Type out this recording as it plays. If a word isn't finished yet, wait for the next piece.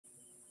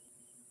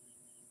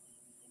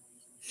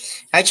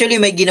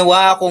Actually, may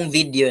ginawa akong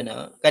video,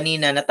 no?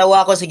 Kanina,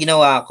 natawa ako sa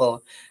ginawa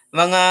ko.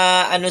 Mga,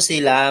 ano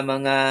sila,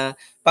 mga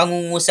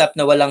pangungusap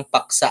na walang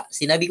paksa.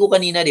 Sinabi ko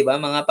kanina, di ba?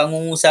 Mga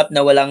pangungusap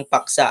na walang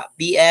paksa.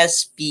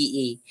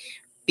 PSPE.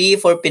 P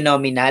for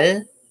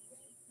phenomenal.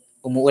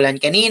 Umuulan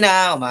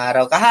kanina,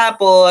 umaraw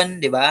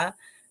kahapon, di ba?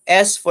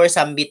 S for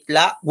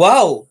sambitla.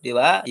 Wow! Di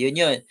ba? Yun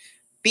yun.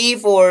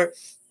 P for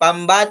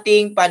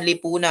pambating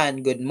panlipunan.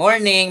 Good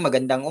morning,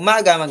 magandang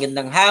umaga,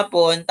 magandang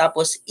hapon.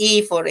 Tapos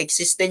E for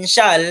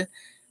existential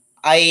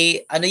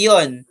ay ano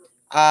yon,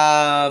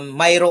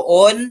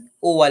 mayroon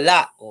o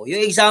wala. O, yung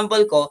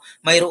example ko,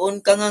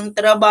 mayroon ka ngang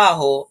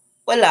trabaho,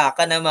 wala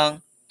ka namang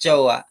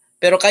jowa.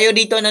 Pero kayo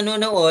dito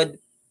nanonood,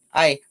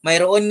 ay,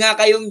 mayroon nga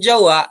kayong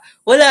jowa,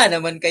 wala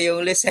naman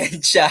kayong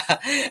lisensya.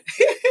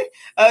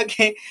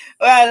 Okay.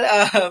 Well,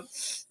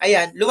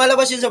 ayan,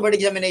 lumalabas yun sa board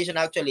examination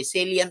actually.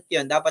 Salient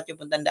yun. Dapat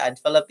yung tandaan.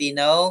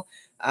 Filipino,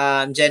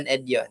 Gen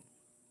Ed yun.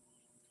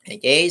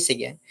 Okay,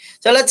 sige.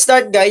 So let's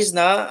start guys,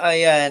 no?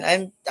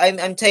 Ayan,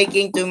 I'm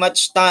taking too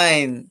much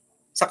time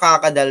sa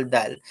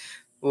kakadaldal.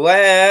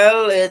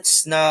 Well,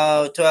 it's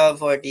now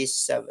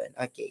 12:47.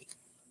 Okay.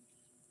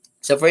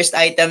 So first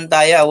item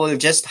tayo, I will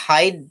just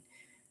hide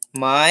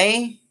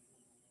my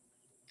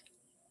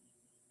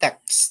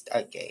text.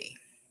 Okay.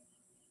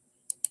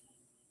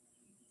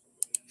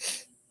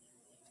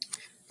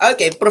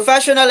 Okay,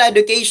 professional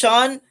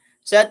education,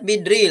 set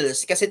B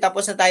drills. Kasi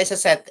tapos na tayo sa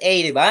set A,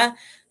 di ba?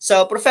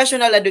 So,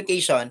 professional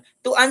education.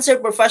 To answer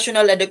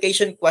professional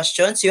education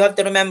questions, you have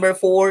to remember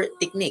 4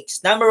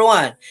 techniques. Number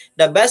 1,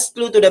 the best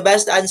clue to the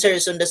best answer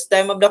is on the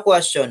stem of the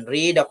question.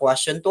 Read the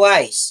question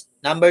twice.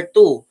 Number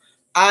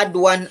 2, add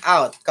one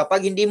out.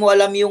 Kapag hindi mo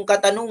alam yung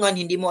katanungan,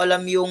 hindi mo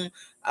alam yung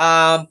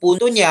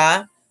punto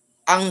niya,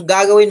 ang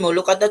gagawin mo,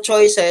 look at the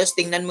choices,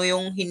 tingnan mo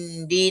yung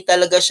hindi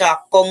talaga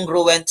siya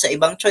congruent sa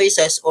ibang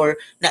choices or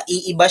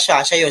naiiba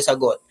siya yung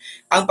sagot.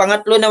 Ang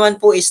pangatlo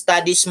naman po is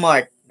study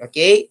smart.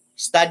 Okay?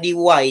 Study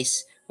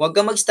wise. Huwag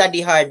ka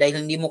mag-study hard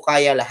dahil hindi mo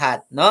kaya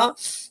lahat, no?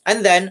 And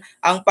then,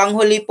 ang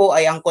panghuli po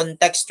ay ang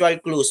contextual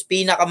clues.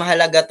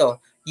 Pinakamahalaga to.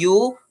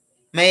 You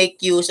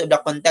make use of the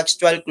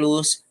contextual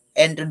clues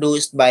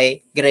introduced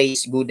by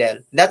Grace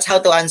Goodell. That's how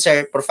to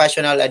answer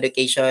professional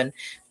education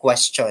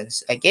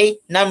questions.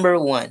 Okay? Number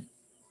 1.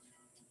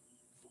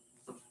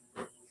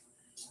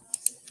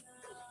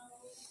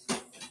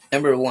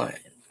 Number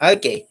 1.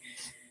 Okay.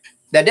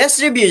 The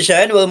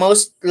distribution will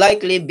most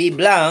likely be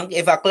blank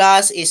if a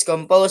class is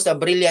composed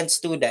of brilliant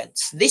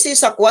students. This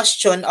is a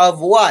question of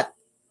what?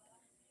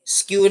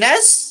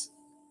 Skewness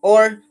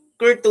or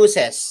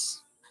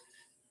kurtosis?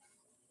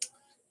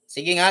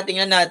 Sige nga,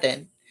 tingnan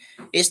natin.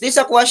 Is this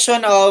a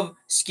question of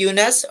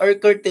skewness or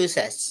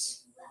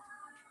kurtosis?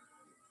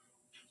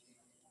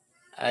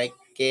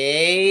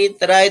 Okay,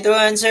 try to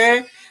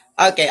answer.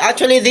 Okay,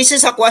 actually, this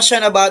is a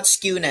question about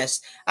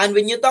skewness. And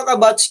when you talk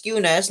about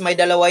skewness, may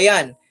dalawa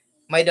yan.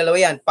 May dalawa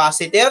yan,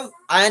 positive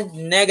and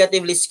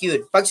negatively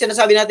skewed. Pag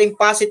sinasabi natin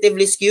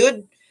positively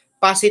skewed,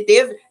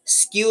 positive,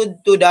 skewed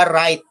to the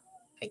right.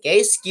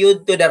 Okay,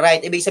 skewed to the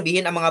right. Ibig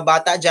sabihin, ang mga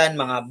bata dyan,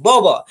 mga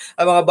bobo.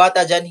 Ang mga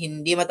bata dyan,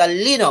 hindi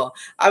matalino.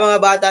 Ang mga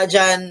bata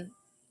dyan,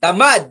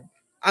 tamad.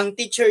 Ang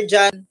teacher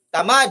dyan,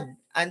 tamad.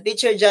 Ang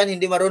teacher dyan,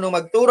 hindi marunong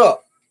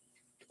magturo.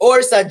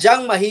 Or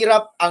sadyang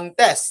mahirap ang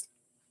test.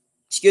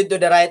 Skewed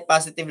to the right,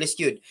 positively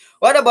skewed.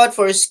 What about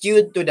for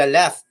skewed to the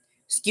left?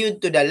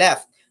 Skewed to the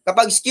left.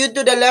 Kapag skewed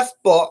to the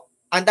left po,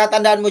 ang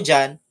tatandaan mo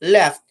dyan,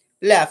 left,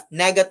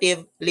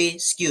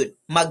 negatively skewed.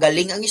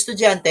 Magaling ang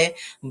estudyante,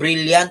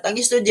 brilliant ang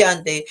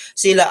estudyante,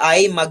 sila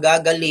ay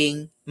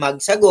magagaling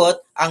magsagot,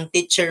 ang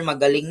teacher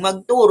magaling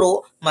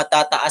magturo,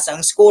 matataas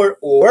ang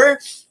score, or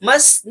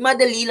mas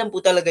madali lang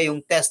po talaga yung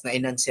test na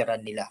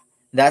inansiran nila.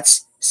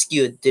 That's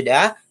skewed to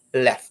the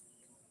left.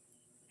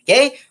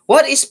 Okay?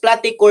 What is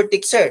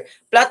platycortic, sir?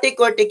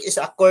 Platycortic is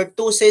a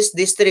kurtosis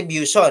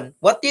distribution.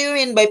 What do you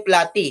mean by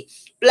platy?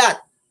 Plat.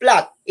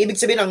 Ibig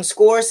sabihin ang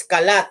scores,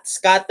 kalat,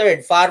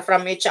 scattered, far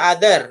from each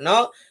other,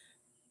 no?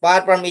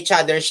 Far from each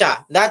other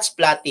siya. That's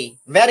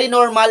platy. Very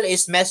normal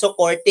is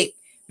mesocortic.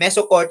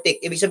 Mesocortic.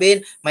 Ibig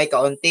sabihin, may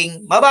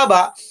kaunting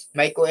mababa,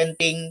 may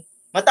kaunting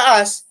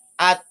mataas,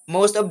 at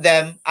most of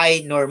them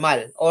ay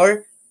normal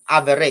or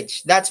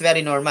average. That's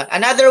very normal.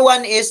 Another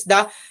one is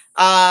the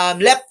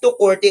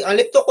leptocortic. Ang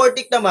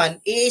leptocortic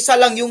naman, iisa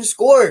lang yung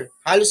score.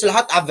 Halos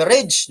lahat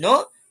average,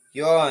 no?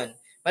 Yun.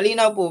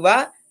 Malinaw po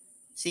ba?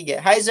 Sige.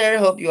 Hi,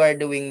 sir. Hope you are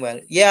doing well.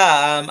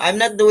 Yeah,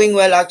 I'm not doing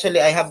well.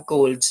 Actually, I have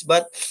colds.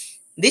 But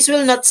this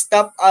will not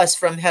stop us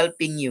from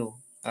helping you.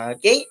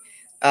 Okay?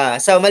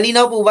 So,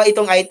 malinaw po ba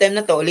itong item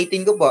na to?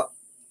 Ulitin ko po.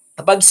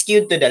 Pag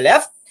skewed to the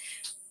left,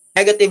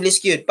 negatively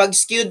skewed. Pag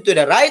skewed to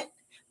the right,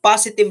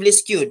 positively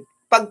skewed.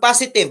 Pag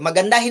positive,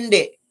 maganda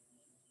hindi.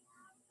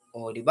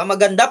 O, di ba?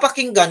 Maganda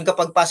pakinggan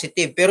kapag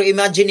positive. Pero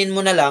imaginein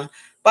mo na lang,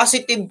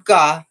 positive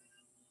ka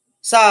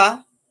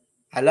sa,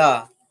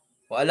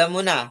 o alam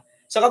mo na.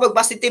 So, kapag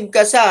positive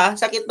ka sa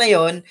sakit na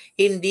yon,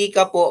 hindi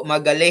ka po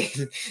magaling.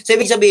 So,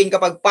 ibig sabihin,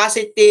 kapag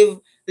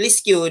positively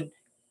skewed,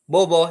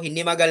 bobo,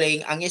 hindi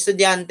magaling ang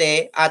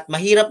estudyante at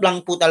mahirap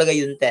lang po talaga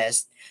yung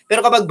test.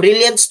 Pero kapag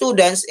brilliant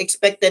students,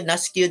 expected na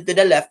skewed to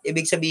the left,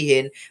 ibig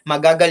sabihin,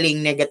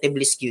 magagaling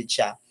negatively skewed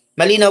siya.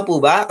 Malinaw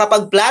po ba?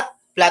 Kapag flat,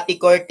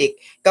 platycortic.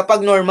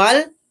 Kapag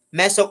normal,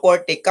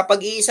 mesocortic.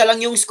 Kapag iisa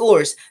lang yung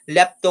scores,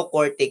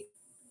 leptocortic.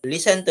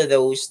 Listen to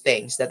those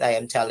things that I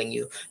am telling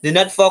you. Do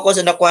not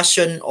focus on the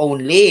question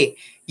only.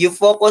 You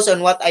focus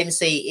on what I'm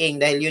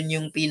saying dahil yun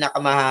yung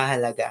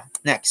pinakamahalaga.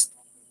 Next.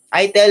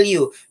 I tell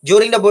you,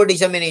 during the board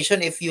examination,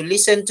 if you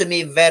listen to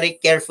me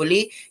very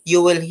carefully,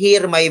 you will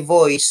hear my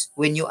voice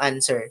when you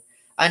answer.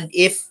 And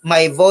if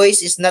my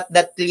voice is not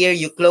that clear,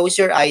 you close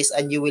your eyes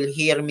and you will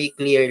hear me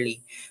clearly.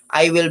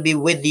 I will be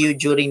with you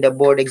during the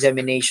board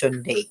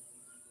examination day.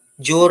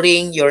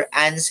 During your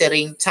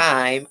answering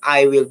time,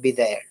 I will be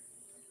there.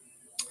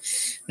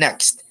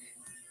 Next.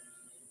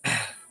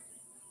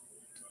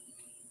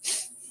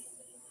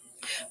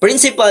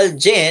 Principal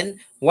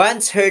Jen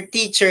wants her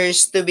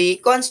teachers to be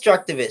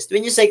constructivist.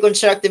 When you say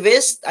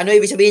constructivist, ano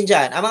ibig sabihin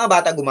dyan? Ang mga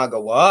bata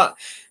gumagawa.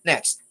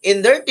 Next. In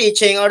their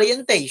teaching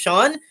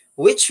orientation,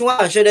 which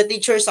one should the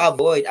teachers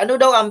avoid? Ano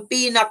daw ang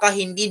pinaka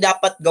hindi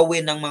dapat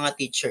gawin ng mga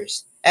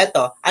teachers?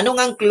 Eto, anong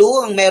ang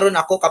clue ang meron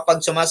ako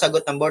kapag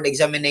sumasagot ng board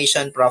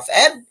examination, Prof.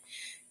 Ed?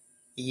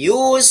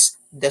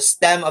 Use the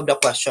stem of the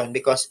question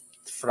because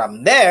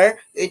from there,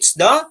 it's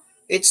the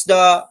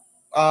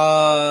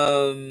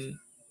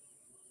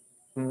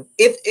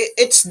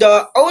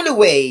only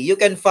way you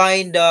can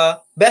find the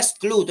best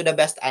clue to the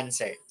best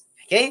answer.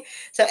 Okay?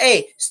 So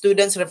A,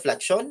 students'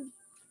 reflection.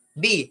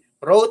 B,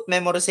 rote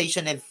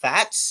memorization and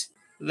facts.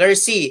 Letter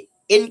C,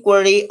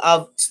 inquiry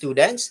of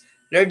students.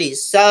 Letter D,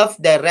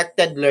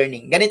 self-directed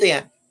learning. Ganito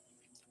yan.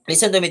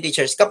 Listen to me,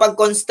 teachers. Kapag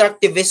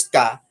constructivist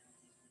ka,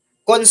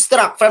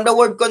 construct, from the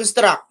word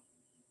construct,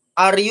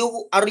 are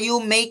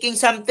you making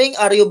something?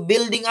 Are you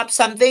building up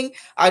something?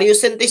 Are you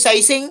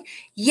synthesizing?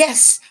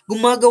 Yes,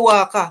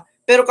 gumagawa ka.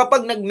 Pero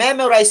kapag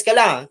nag-memorize ka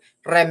lang,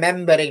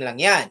 remembering lang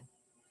yan.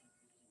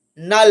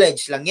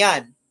 Knowledge lang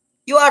yan.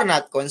 You are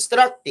not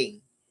constructing.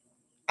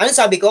 Ano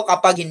sabi ko?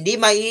 Kapag hindi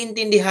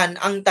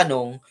maiintindihan ang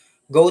tanong,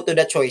 go to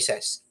the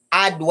choices.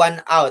 Add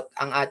one out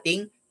ang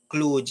ating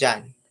clue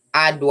dyan.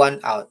 Add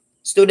one out.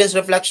 Students'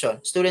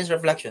 reflection.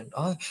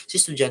 Oh, si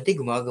estudyante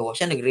gumagawa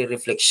siya,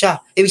 nagre-reflect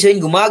siya. Ibig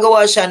sabihin,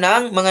 gumagawa siya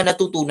ng mga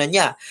natutunan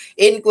niya.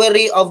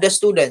 Inquiry of the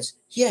students.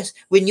 Yes,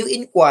 when you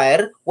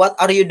inquire, what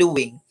are you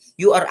doing?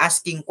 You are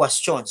asking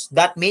questions.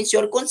 That means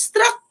you're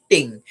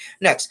constructing.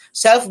 Next,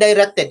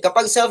 self-directed.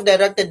 Kapag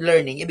self-directed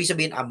learning, ibig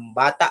sabihin, ang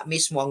bata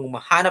mismo ang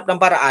humahanap ng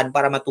paraan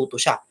para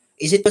matuto siya.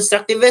 Is it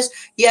constructivist?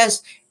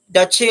 Yes.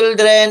 The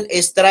children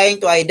is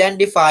trying to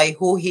identify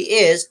who he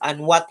is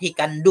and what he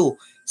can do.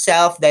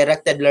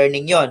 Self-directed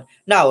learning yon.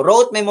 Now,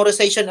 rote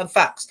memorization of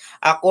facts.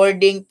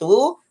 According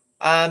to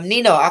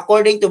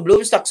according to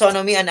Bloom's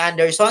taxonomy and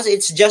Anderson's,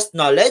 it's just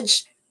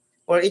knowledge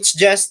or it's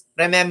just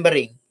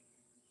remembering.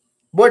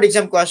 Board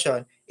exam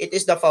question. It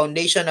is the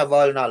foundation of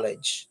all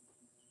knowledge.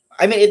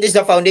 It is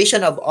the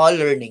foundation of all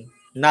learning.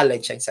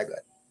 Knowledge ang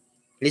sagot.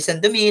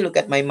 Listen to me.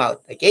 Look at my mouth.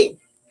 Okay?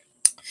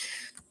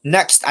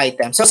 Next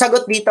item. So,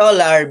 sagot dito,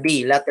 letter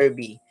B.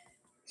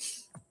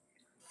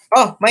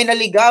 Oh, may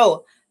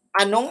naligaw.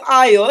 Anong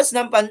ayos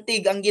ng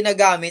pantig ang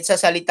ginagamit sa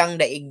salitang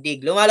daigdig?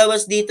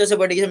 Lumalabas dito sa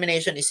board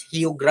examination is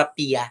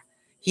geographiya.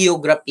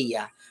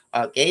 Geographiya.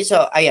 Okay,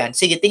 so ayan.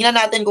 Sige, tingnan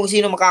natin kung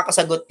sino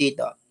makakasagot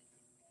dito.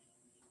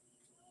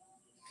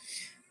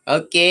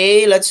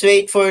 Okay, let's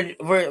wait for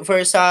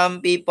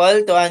some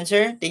people to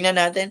answer. Tingnan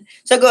natin.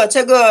 Sagot.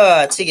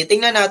 Sige,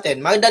 tingnan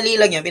natin. Madali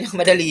lang yan,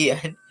 pinakamadali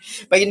yan.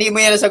 Pag hindi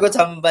mo yan nasagot,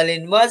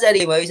 sampalin mo,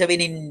 sarili mo,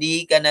 sabihin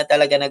hindi ka na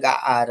talaga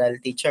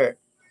nag-aaral,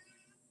 teacher.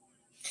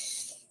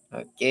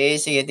 Okay,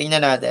 sige,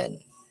 tingnan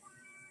natin.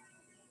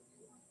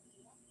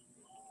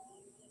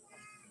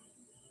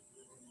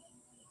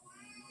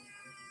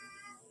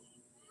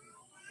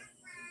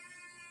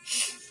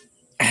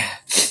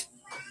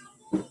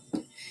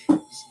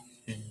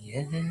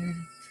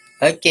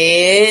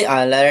 Okay,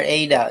 letter A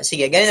daw.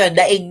 Sige, ganito,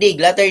 daigdig,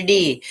 letter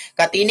D.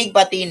 Katinig,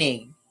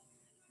 patinig.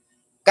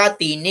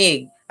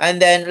 Katinig.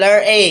 And then,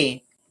 letter A,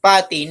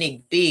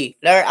 patinig, P.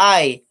 Letter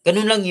I,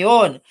 ganun lang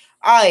yun.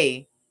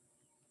 I,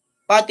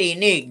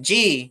 patinig. G,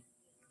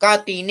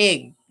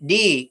 katinig. D,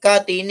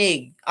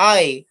 katinig.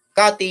 I,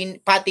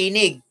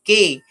 patinig.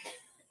 K,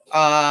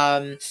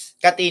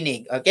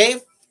 katinig. Okay?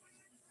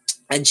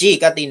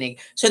 G, katinig.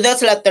 So,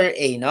 that's letter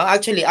A, no?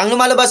 Actually, ang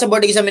lumalabas sa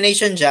board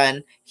examination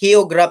dyan,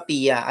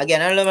 geographiya.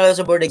 Again, ano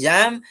lumalabas sa board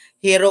exam?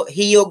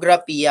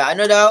 Geographiya.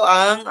 Ano daw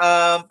ang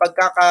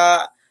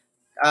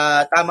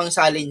tamang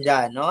salin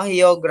dyan, no?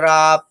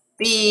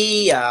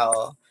 Geographiya.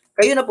 Oh.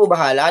 Kayo na po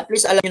bahala. At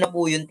least alam nyo na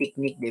po yung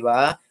technique, di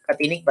ba?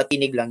 Katinig,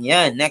 patinig lang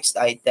yan. Next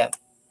item.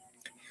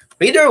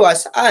 Reader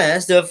was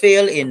asked to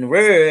fill in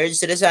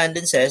words to the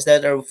sentences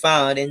that are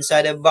found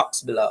inside the box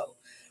below.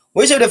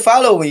 Which of the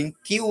following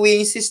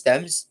cueing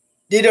systems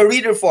did the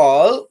reader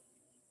fall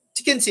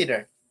to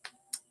consider?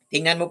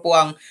 Tingnan mo po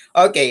ang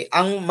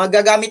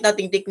magagamit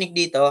nating technique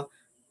dito,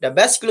 the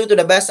best clue to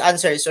the best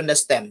answer is on the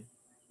stem.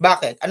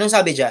 Bakit? Anong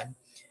sabi dyan?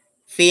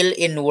 fill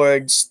in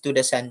words to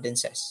the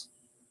sentences.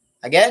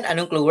 Again,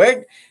 anong clue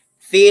word?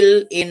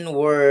 Fill in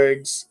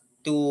words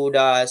to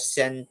the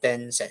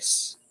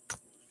sentences.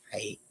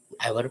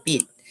 I will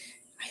repeat.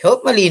 I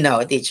hope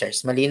malinaw,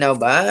 teachers. Malinaw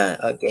ba?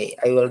 Okay,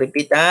 I will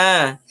repeat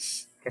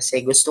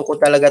kasi gusto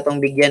ko talaga tong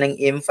bigyan ng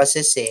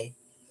emphasis eh.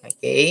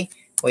 Okay,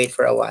 wait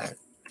for a while.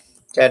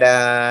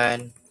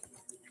 Tadaan!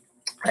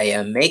 I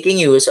am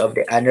making use of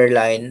the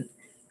underline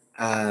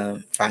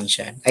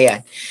function.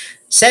 Ayan.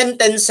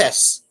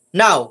 Sentences.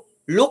 Now,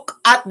 look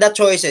at the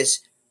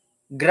choices.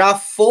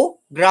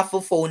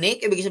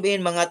 Graphophonic, ibig sabihin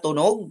mga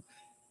tunog.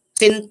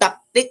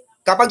 Syntactic,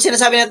 kapag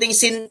sinasabi natin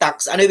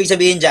syntax, ano ibig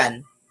sabihin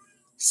dyan?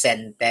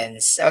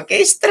 Sentence.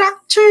 Okay?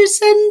 Structure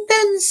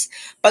sentence.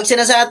 Pag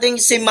sinasabi natin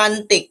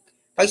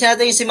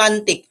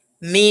semantic,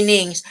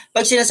 meanings.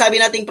 Pag sinasabi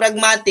natin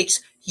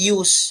pragmatics,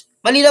 use.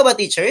 Malinaw ba,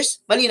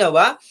 teachers? Malinaw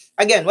ba?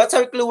 Again, what's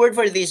our clue word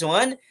for this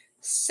one?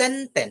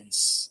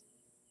 Sentence.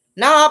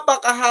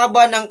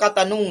 Napakahaba ng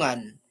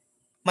katanungan.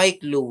 May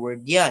clue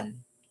word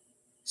yan.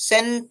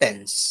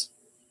 Sentence.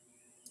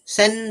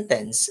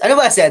 Sentence. Ano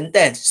ba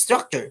sentence?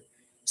 Structure.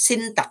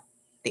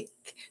 Syntactic.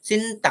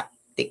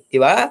 Syntactic.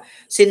 Diba?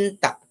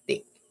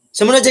 Syntactic.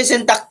 Sumunod sa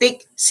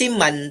syntactic,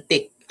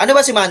 semantic. Ano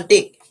ba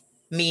semantic?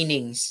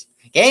 Meanings.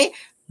 Okay?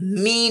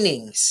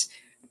 Meanings.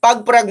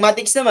 Pag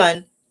pragmatics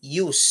naman,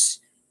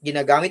 use.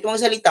 Ginagamit mo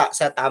ang salita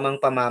sa tamang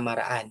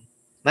pamamaraan.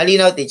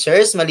 Malinaw,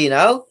 teachers?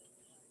 Malinaw?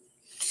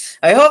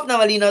 I hope na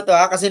malinaw to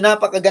kasi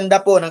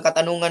napakaganda po ng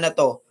katanungan na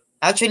to.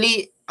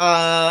 Actually,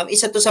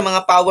 isa to sa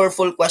mga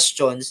powerful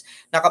questions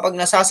na kapag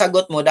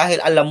nasasagot mo dahil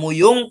alam mo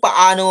yung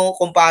paano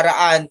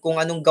kumparaan kung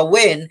anong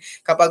gawin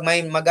kapag may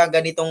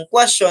magaganitong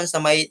questions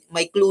na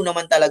may clue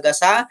naman talaga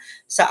sa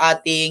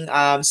ating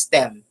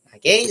STEM.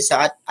 Okay? So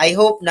I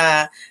hope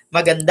na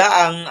maganda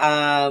ang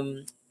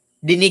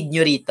dinig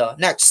nyo rito.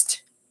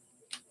 Next.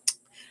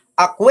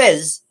 A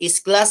quiz is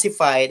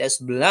classified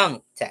as blank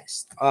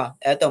test.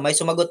 Eto, may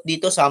sumagot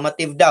dito,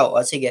 summative daw.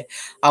 Sige.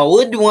 I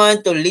would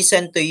want to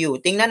listen to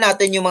you. Tingnan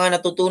natin yung mga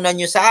natutunan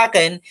nyo sa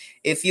akin.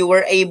 If you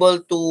were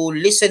able to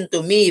listen to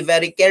me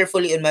very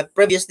carefully in my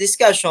previous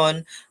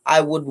discussion,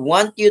 I would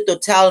want you to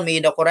tell me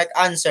the correct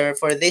answer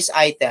for this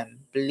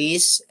item.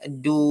 Please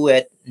do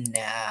it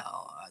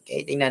now.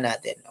 Okay, tingnan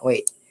natin.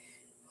 Wait.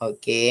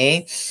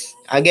 Okay.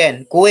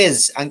 Again,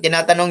 quiz. Ang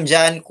tinatanong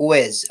dyan,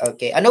 quiz.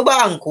 Okay. Ano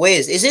ba ang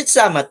quiz? Is it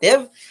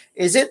summative?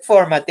 Is it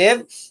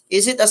formative?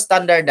 Is it a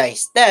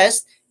standardized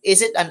test?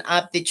 Is it an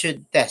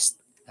aptitude test?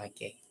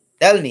 Okay.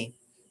 Tell me.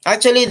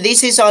 Actually,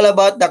 this is all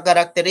about the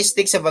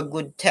characteristics of a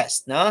good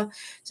test, no?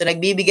 So,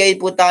 nagbibigay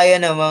po tayo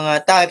ng mga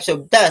types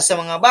of test sa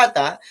mga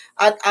bata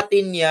at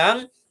atin yang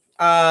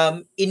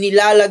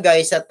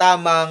inilalagay sa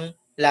tamang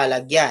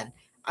lalagyan.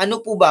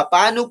 Ano po ba?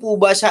 Paano po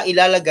ba siya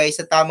ilalagay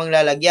sa tamang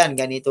lalagyan?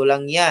 Ganito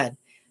lang yan.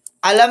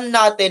 Alam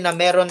natin na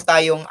meron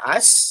tayong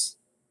as,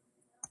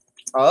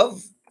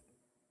 of,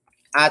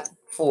 at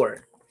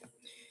for.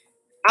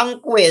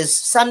 Ang quiz,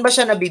 saan ba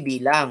siya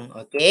nabibilang?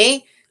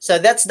 Okay? So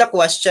that's the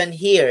question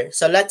here.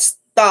 So let's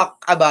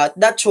talk about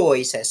the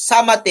choices.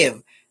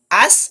 Summative,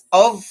 as,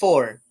 of,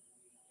 for.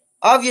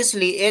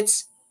 Obviously,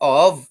 it's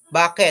of.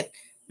 Bakit?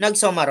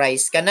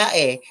 Nag-summarize ka na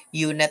eh.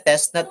 Unit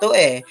test na to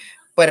eh.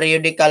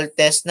 Periodical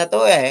test na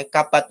to eh.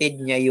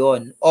 Kapatid niya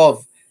yon,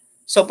 of.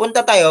 So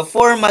punta tayo,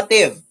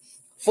 formative.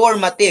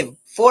 Formative.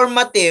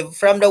 Formative,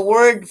 from the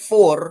word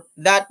for,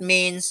 that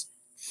means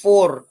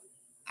for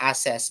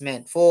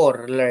assessment,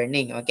 for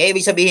learning. Okay?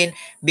 Ibig sabihin,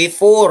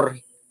 before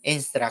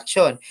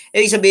instruction.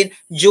 Ibig sabihin,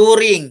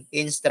 during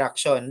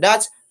instruction.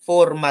 That's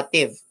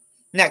formative.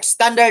 Next,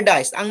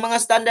 standardized. Ang mga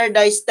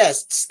standardized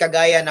tests,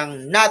 kagaya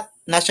ng NAT,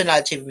 National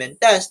Achievement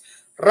Test,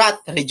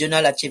 RAT,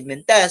 Regional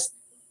Achievement Test,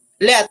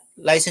 LET,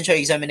 Licensure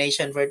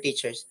Examination for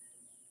Teachers.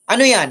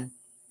 Ano yan?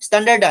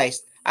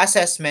 Standardized.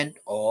 Assessment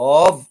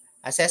of.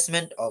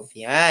 Assessment of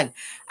yan.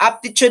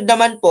 Aptitude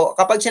naman po,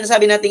 kapag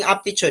sinasabi nating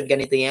aptitude,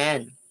 ganito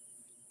yan.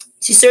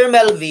 Si Sir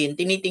Melvin,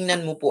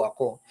 tinitingnan mo po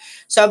ako.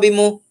 Sabi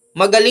mo,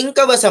 magaling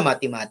ka ba sa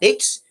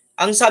mathematics?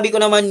 Ang sabi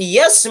ko naman,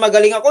 yes,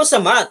 magaling ako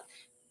sa math.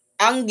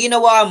 Ang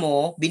ginawa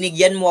mo,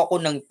 binigyan mo ako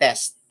ng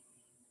test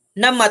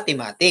na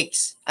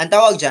mathematics. Ang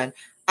tawag dyan,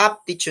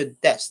 aptitude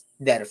test.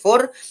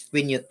 Therefore,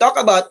 when you talk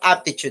about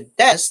aptitude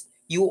test,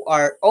 you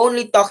are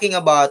only talking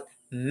about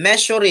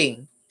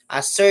measuring a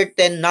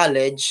certain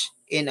knowledge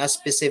in a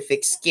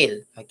specific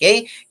skill.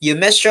 Okay? You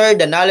measure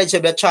the knowledge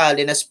of the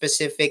child in a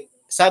specific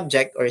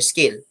subject or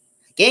skill.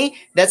 Okay?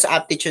 That's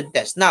aptitude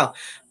test. Now,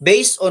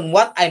 based on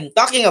what I'm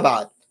talking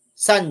about,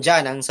 saan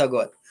dyan ang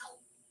sagot?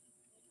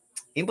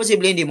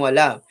 Imposible hindi mo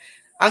alam.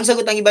 Ang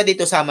sagot ng iba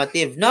dito,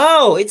 summative.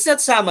 No, it's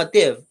not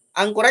summative.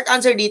 Ang correct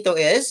answer dito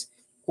is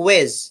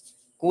quiz.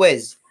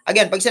 Quiz.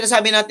 Again, pag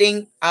sinasabi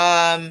nating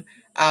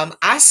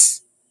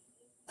as,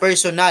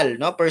 personal,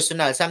 no?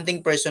 Personal, something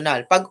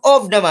personal. Pag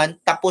of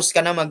naman, tapos ka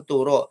na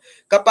magturo.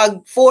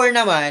 Kapag for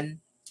naman,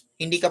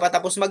 hindi ka pa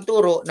tapos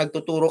magturo,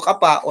 nagtuturo ka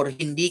pa, or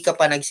hindi ka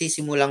pa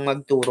nagsisimulang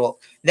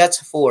magturo. That's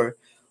for.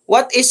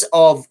 What is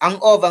of? Ang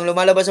of, ang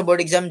lumalabas sa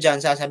board exam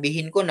dyan,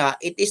 sasabihin ko na,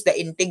 it is the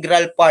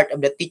integral part of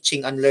the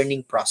teaching and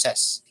learning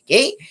process.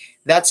 Okay?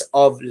 That's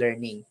of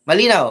learning.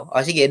 Malinaw? O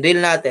sige,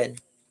 drill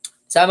natin.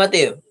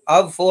 Summative.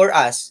 Of for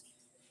us.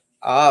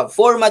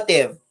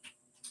 Formative.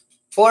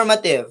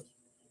 Formative.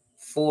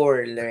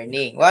 For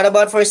learning. What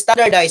about for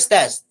standardized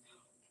test?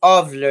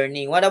 Of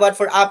learning. What about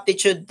for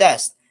aptitude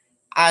test?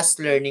 As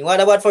learning.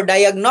 What about for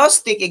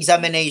diagnostic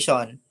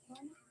examination?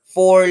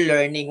 For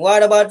learning.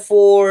 What about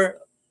for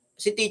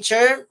si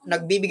teacher,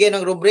 nagbibigay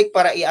ng rubric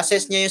para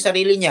i-assess niya yung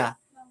sarili niya?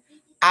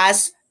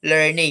 As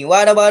learning.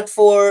 What about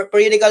for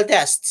periodical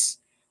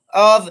tests?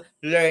 Of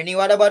learning.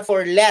 What about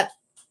for LET?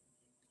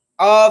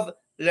 Of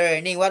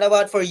learning. What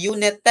about for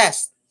unit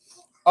test?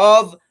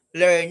 Of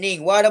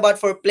learning. What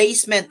about for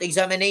placement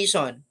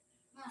examination?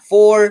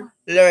 For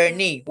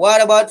learning.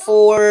 What about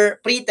for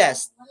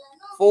pretest?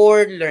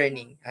 For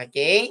learning.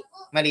 Okay?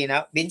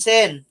 Malinaw?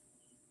 Vincent?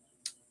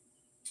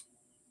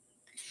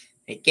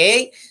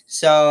 Okay?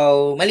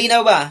 So,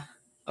 malinaw ba?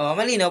 Oh,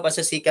 malinaw pa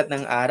sa sikat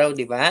ng araw,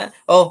 di ba?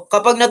 Oh,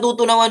 kapag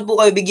natutunawan po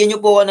kayo, bigyan niyo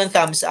po ako ng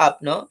thumbs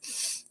up, no?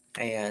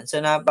 Ayan. So,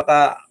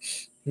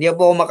 hindi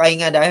po ako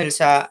makahinga dahil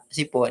sa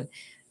sipon.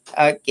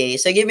 Okay.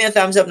 So, give me a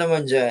thumbs up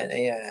naman dyan.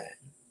 Ayan.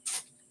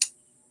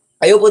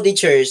 Kayo po,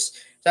 teachers,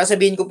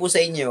 sasabihin ko po sa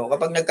inyo,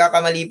 kapag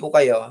nagkakamali po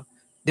kayo,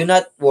 do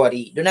not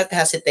worry. Do not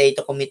hesitate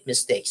to commit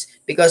mistakes.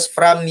 Because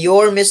from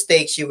your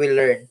mistakes, you will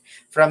learn.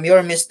 From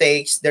your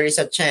mistakes, there is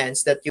a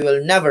chance that you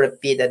will never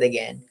repeat it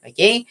again.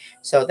 Okay?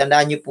 So,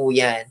 tandaan nyo po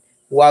yan.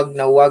 Huwag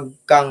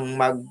kang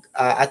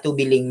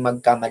atubiling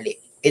magkamali.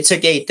 It's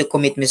okay to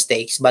commit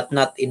mistakes, but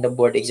not in the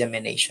board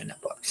examination na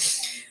po.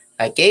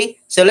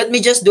 Okay? So, let me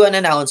just do an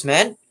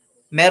announcement.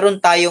 Meron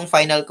tayong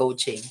final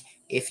coaching.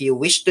 If you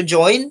wish to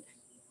join,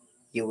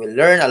 you will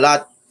learn a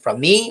lot from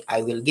me.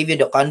 I will give you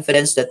the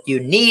confidence that you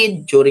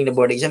need during the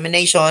board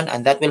examination,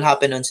 and that will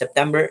happen on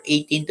September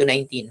 18 to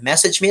 19.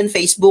 Message me on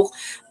Facebook,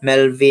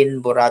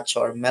 Melvin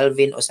Borracho or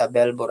Melvin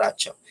Osabel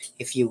Borracho.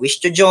 If you wish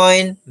to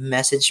join,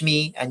 message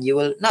me, and you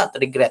will not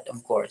regret,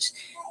 of course.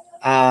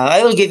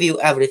 I will give you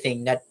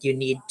everything that you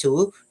need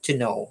to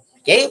know.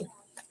 Okay?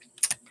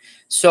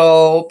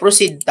 So,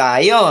 proceed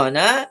tayo,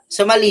 na?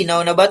 So,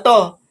 malinaw na ba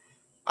to?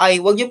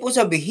 Ay, wag niyo po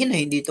sabihin na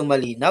hindi ito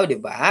malinaw, di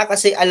ba?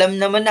 Kasi alam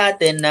naman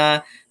natin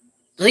na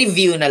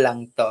review na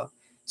lang to.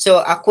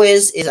 So, a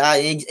quiz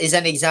is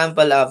an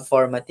example of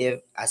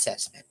formative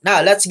assessment.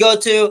 Now, let's go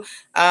to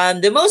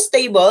the most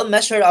stable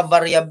measure of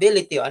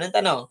variability. Anong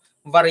tanong?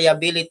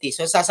 Variability.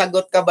 So,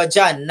 sasagot ka ba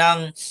dyan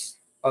ng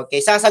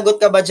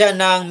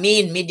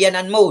mean, median,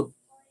 and mode?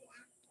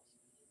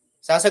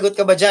 Sasagot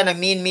ka ba dyan ng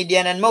mean,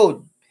 median, and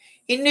mode?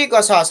 Hindi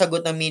ka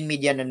sasagot ng mean,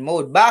 median, and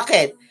mode.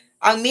 Bakit?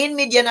 Ang mean,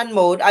 median, and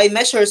mode ay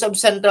measures of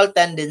central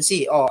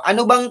tendency. O,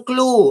 ano bang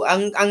clue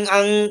ang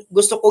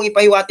gusto kong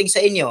ipahiwatig sa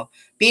inyo?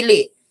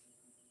 Pili.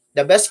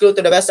 The best clue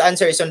to the best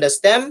answer is on the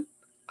stem.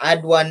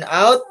 Add one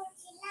out.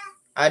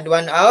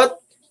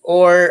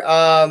 Or,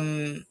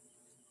 ano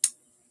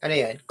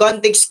yan?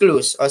 Context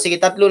clues. O,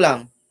 sige, tatlo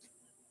lang.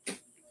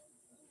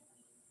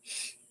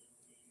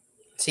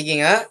 Sige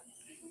nga.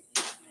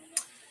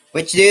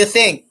 Which do you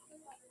think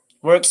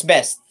works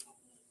best?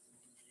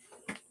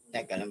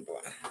 Teka lang po.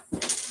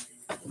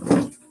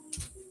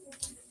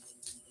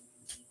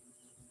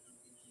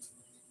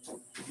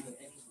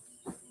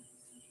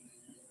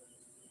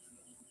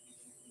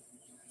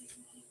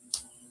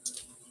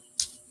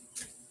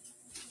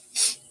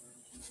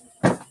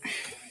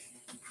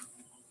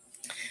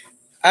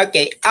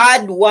 Okay,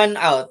 add one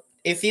out.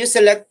 If you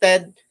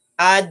selected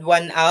add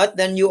one out,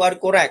 then you are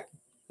correct.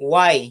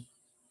 Why?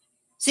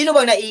 Sino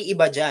bang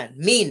naiiba dyan?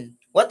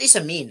 Mean. What is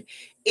a mean?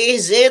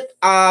 Is it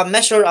a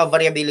measure of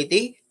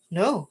variability?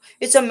 No.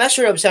 It's a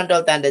measure of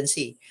central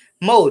tendency.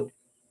 Mode,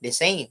 the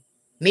same.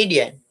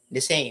 Median,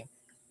 the same.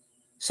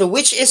 So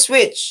which is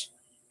which?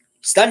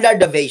 Standard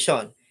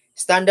deviation.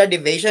 Standard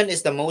deviation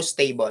is the most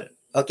stable.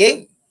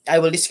 Okay? I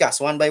will discuss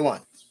one by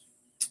one.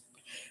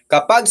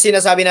 Kapag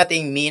sinasabi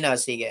nating mean,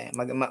 sige,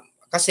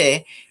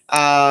 kasi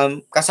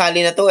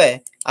kasali na to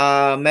eh.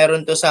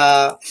 Meron to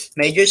sa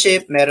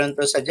majorship, meron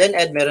to sa Gen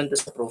Ed, meron to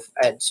sa Proof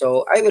Ed.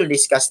 So, I will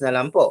discuss na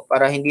lang po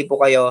para hindi po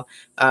kayo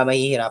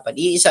mahihirapan.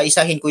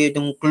 Iisa-isahin ko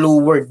yung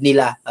clue word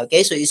nila.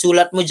 Okay? So,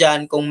 isulat mo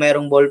dyan kung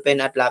merong ballpen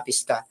at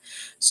lapis ka.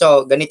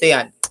 So, ganito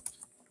yan.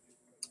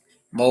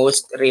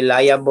 Most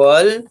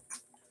reliable.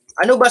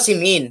 Ano ba si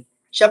mean?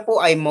 Siya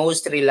po ay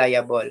most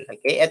reliable.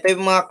 Okay? Ito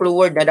yung mga clue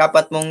word na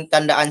dapat mong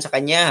tandaan sa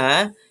kanya, ha?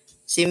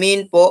 Si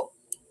mean po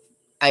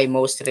ay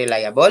most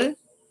reliable.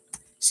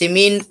 Si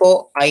mean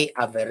po ay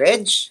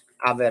average.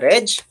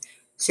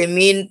 Si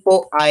mean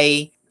po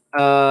ay,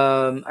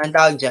 ang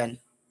tawag dyan,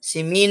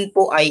 si mean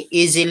po ay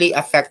easily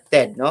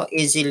affected, no?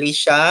 Easily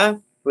siya,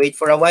 wait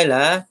for a while,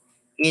 ha?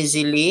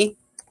 Easily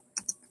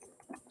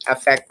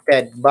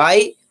affected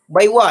by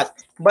what?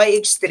 By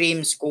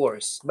extreme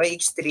scores.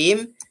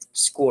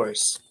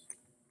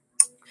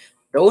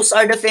 Those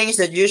are the things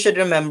that you should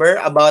remember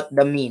about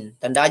the mean.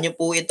 Tandaan nyo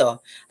po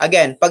ito.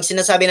 Again, pag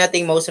sinasabi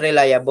nating most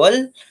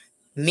reliable,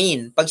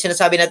 mean. Pag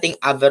sinasabi nating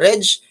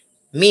average,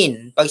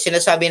 mean. Pag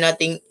sinasabi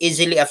nating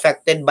easily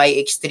affected by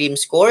extreme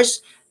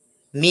scores,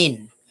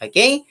 mean.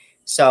 Okay?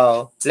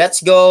 So,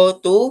 let's go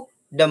to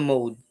the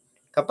mode.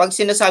 Kapag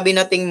sinasabi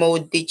nating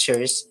mode,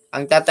 teachers,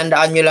 ang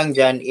tatandaan nyo lang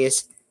dyan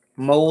is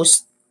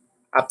most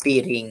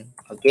appearing.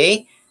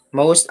 Okay?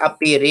 Most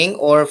appearing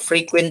or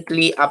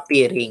frequently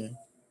appearing.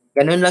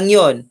 Ganun lang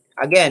yon.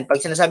 Again, pag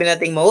sinasabi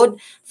nating mode,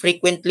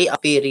 frequently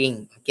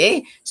appearing.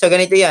 Okay? So,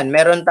 ganito yan.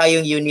 Meron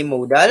tayong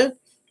unimodal,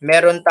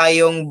 meron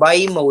tayong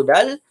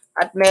bimodal,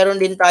 at meron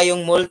din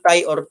tayong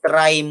multi or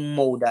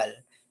trimodal.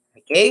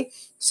 Okay?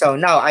 So,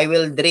 now, I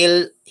will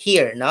drill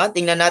here. No?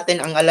 Tingnan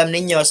natin ang alam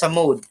ninyo sa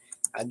mode.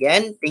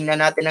 Again, tingnan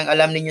natin ang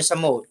alam ninyo sa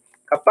mode.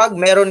 Kapag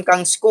meron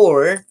kang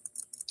score,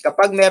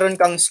 kapag meron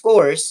kang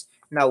scores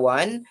na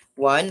 1,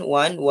 1,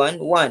 1, 1,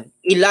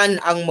 1, ilan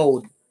ang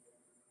mode?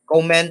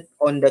 Comment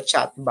on the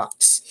chat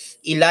box.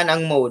 Ilan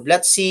ang mode?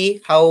 Let's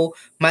see how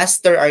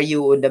master are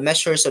you on the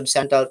measures of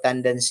central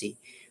tendency.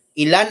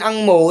 Ilan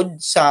ang mode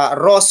sa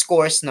raw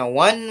scores na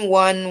 1,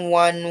 1,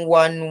 1,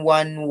 1, 1,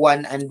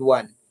 1, and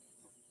 1?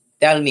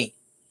 Tell me.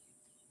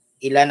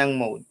 Ilan ang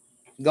mode?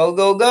 Go,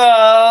 go, go!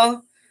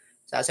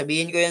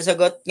 Sasabihin ko yung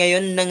sagot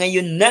ngayon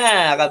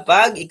na.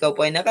 Kapag ikaw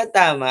po ay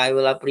nakatama, I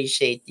will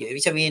appreciate you.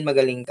 Ibig sabihin,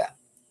 magaling ka.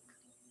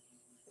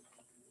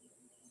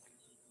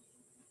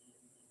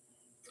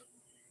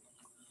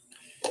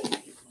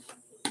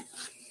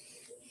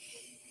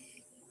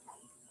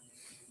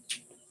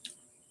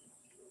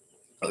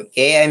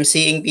 Okay, I'm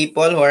seeing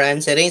people who are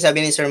answering.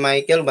 Sabi ni Sir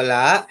Michael,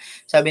 wala.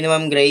 Sabi ni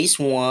Ma'am Grace,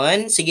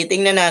 1. Sige,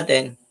 tingnan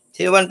natin.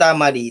 Sino bang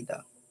tama dito?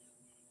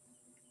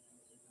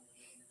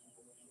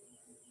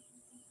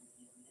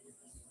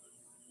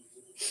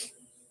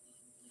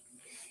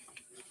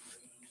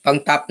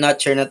 Pang top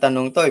notcher na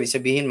tanong to. Ibig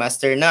sabihin,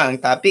 master na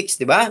ang topics,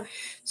 di ba?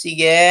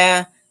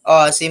 Sige.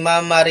 Si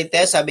Ma'am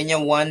Marites, sabi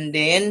niya 1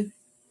 din.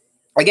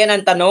 Again,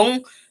 ang tanong,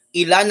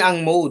 ilan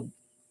ang mode?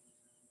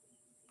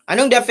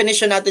 Anong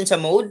definition natin sa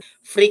mode?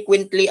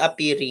 Frequently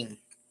appearing.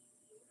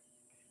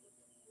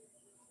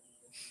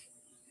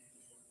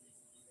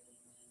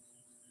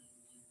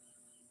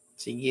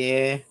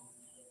 Sige.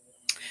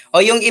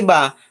 Yung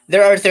iba,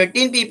 there are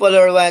 13 people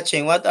who are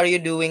watching. What are you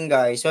doing,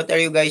 guys? What are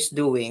you guys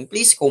doing?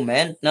 Please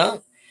comment,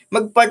 no?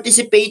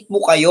 Mag-participate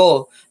mo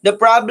kayo. The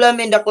problem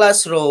in the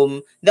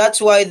classroom, that's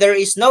why there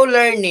is no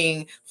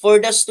learning for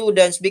the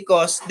students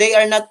because they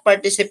are not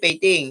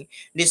participating.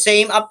 The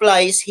same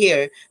applies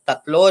here.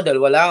 3, 2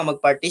 lang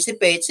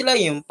mag-participate, sila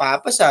yung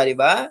papasa, di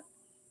ba?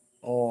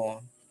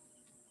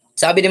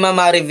 Sabi ni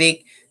Mama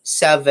Marivic,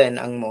 7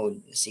 ang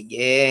mode.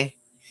 Sige.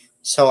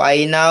 So,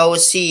 I now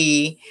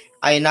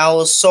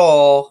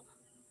saw,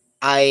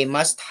 I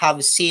must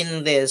have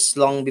seen this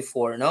long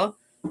before, no?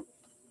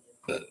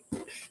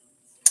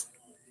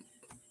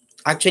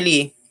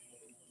 Actually,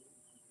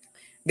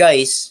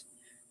 guys,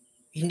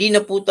 hindi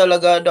na po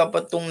talaga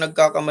dapat tong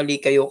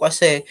nagkakamali kayo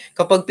kasi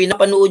kapag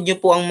pinapanood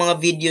nyo po ang mga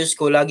videos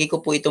ko, lagi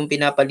ko po itong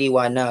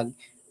pinapaliwanag.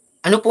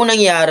 Ano po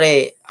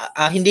nangyari?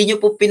 Hindi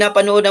nyo po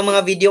pinapanood ang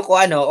mga video ko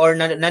or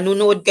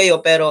nanonood kayo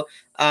pero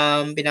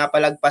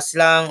pinapalagpas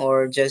lang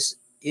or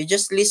you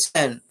just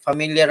listen,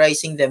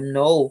 familiarizing them.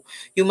 No,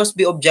 you must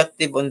be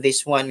objective on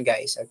this one,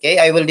 guys. Okay,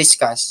 I will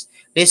discuss.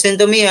 Listen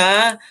to me,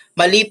 ha.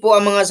 Mali po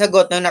ang mga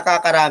sagot ng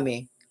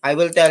nakakarami. I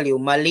will tell you,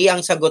 mali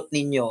ang sagot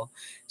ninyo.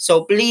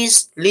 So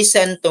please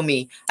listen to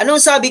me.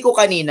 Anong sabi ko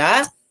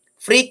kanina?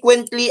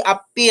 Frequently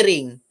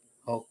appearing.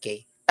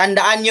 Okay.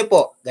 Tandaan nyo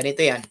po.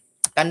 Ganito yan.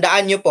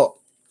 Tandaan nyo po.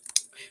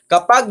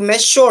 Kapag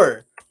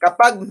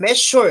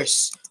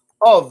measures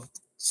of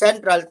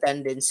central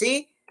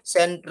tendency,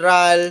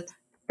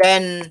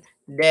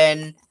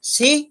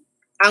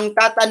 ang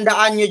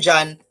tatandaan nyo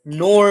dyan,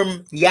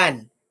 norm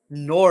yan.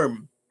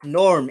 Norm.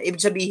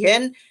 Ibig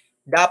sabihin,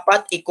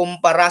 dapat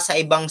ikumpara sa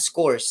ibang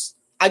scores.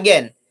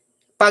 Again,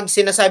 pag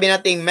sinasabi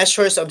nating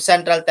measures of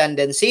central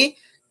tendency,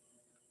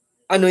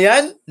 ano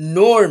yan?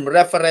 Norm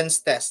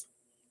reference test.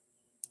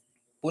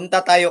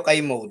 Punta tayo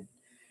kay mode.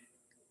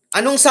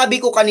 Anong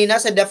sabi ko kanina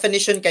sa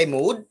definition kay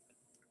mode?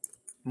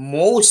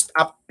 Most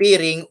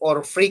appearing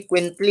or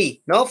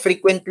frequently, no?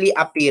 Frequently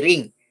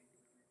appearing.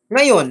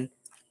 Ngayon,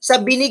 sa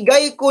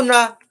binigay ko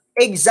na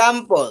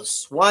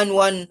examples, 1,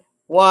 1,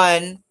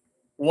 1,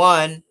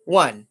 1,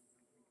 1,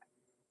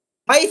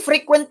 may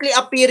frequently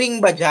appearing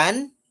ba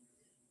dyan?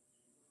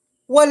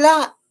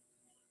 Wala.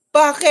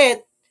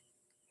 Bakit?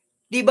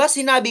 Diba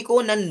sinabi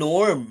ko na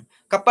norm?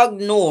 Kapag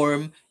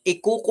norm,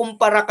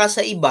 ikukumpara ka sa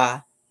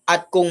iba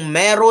at kung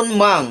meron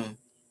mang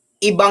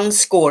ibang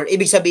score,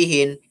 ibig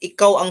sabihin,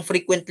 ikaw ang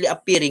frequently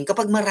appearing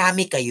kapag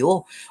marami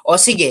kayo. O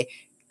sige,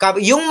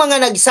 yung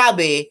mga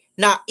nagsabi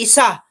na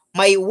isa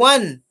may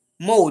 1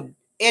 mode,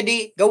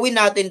 edi gawin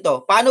natin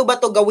to. Paano ba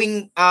to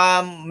gawing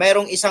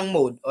merong isang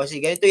mode? O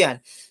sige, ganito yan.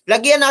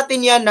 Lagyan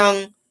natin yan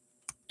ng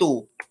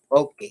 2.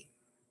 Okay.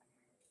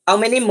 How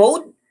many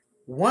mode?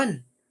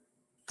 1.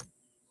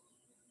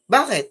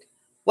 Bakit?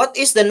 What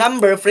is the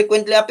number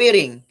frequently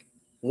appearing?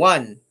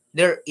 1.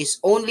 There is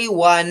only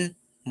 1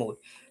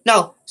 mode.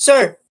 Now,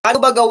 sir,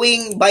 paano ba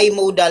gawing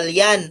bimodal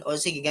yan? O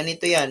sige,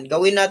 ganito yan.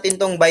 Gawin natin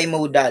tong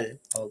bimodal.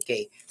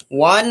 Okay.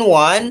 1,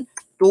 1,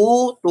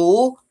 2,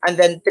 2, and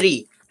then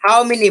 3.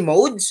 How many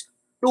modes?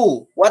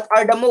 2. What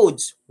are the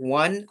modes?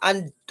 1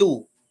 and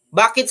 2.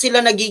 Bakit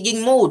sila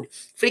nagiging mode?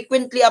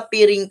 Frequently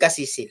appearing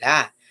kasi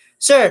sila.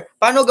 Sir,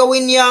 paano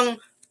gawin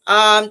yung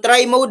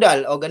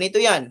trimodal? O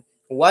ganito yan.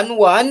 1,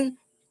 1,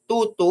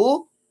 2,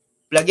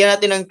 2. Lagyan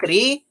natin ng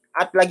 3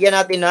 at lagyan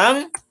natin ng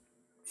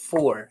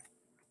 4.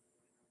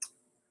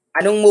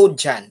 Anong mode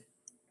dyan?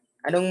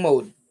 Anong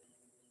mode?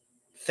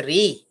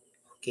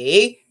 3.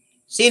 Okay?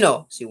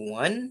 Sino? Si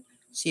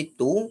 1, si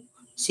 2,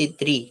 si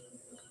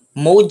 3.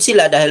 Mode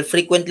sila dahil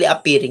frequently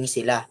appearing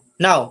sila.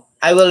 Now,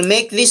 I will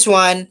make this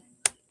one,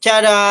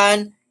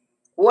 charan,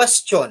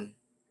 question.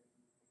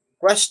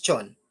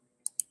 Question.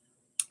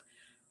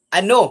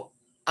 Ano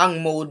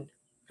ang mode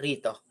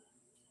rito?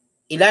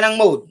 Ilan ang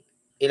mode?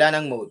 Ilan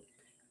ang mode?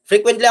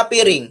 Frequently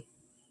appearing.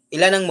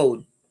 Ilan ang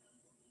mode?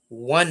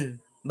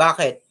 1.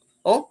 Bakit?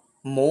 Oh,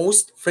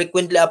 most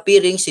frequently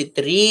appearing si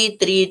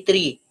 3, 3,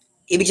 3.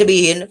 Ibig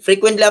sabihin,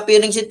 frequently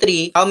appearing si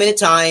 3, how many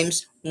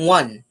times?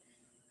 1.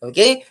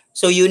 Okay?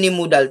 So,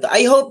 unimodal to.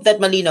 I hope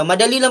that malinaw.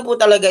 Madali lang po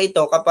talaga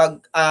ito kapag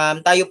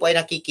tayo po ay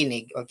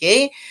nakikinig.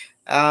 Okay?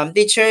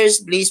 Teachers,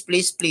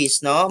 please,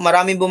 no?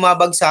 Maraming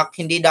bumabagsak,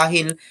 hindi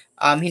dahil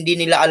hindi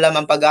nila alam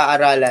ang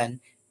pag-aaralan.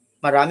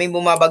 Maraming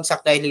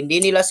bumabagsak dahil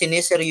hindi nila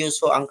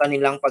sineseryoso ang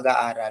kanilang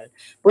pag-aaral.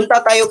 Punta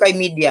tayo kay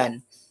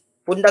Median.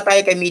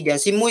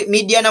 Si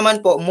Median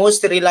naman po,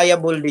 most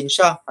reliable din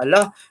siya.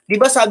 Hala, di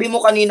ba sabi mo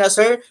kanina,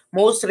 sir,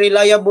 most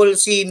reliable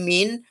si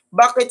Min?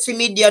 Bakit si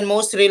Median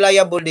most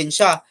reliable din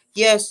siya?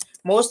 Yes,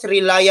 most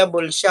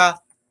reliable siya.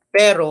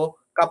 Pero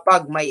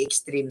kapag may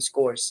extreme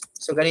scores.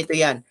 So ganito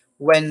yan.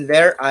 When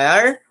there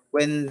are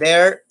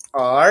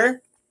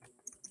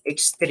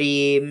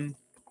extreme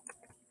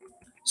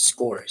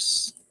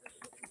scores.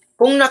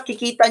 Kung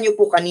nakikita nyo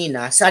po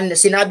kanina,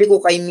 sinabi ko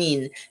kay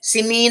Min,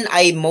 si Min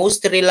ay most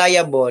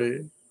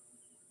reliable,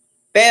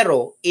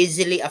 pero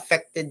easily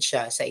affected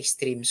siya sa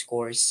extreme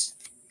scores.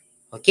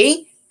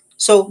 Okay?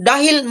 So,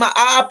 dahil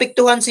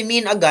maaapektuhan si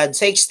Min agad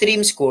sa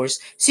extreme scores,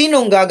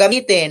 sinong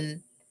gagamitin?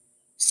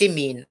 Si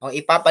Min. O,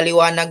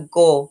 ipapaliwanag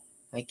ko.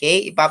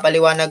 Okay?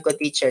 Ipapaliwanag ko,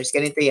 teachers.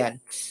 Ganito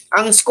yan.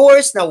 Ang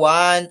scores na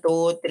 1,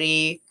 2,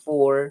 3,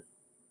 4,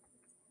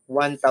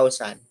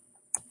 1,000.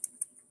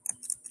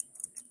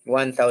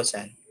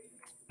 1,000.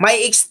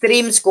 May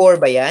extreme score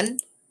ba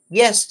yan?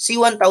 Yes, si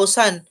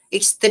 1,000.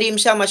 Extreme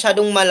siya,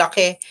 masyadong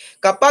malaki.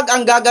 Kapag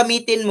ang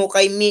gagamitin mo,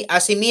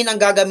 si Min ang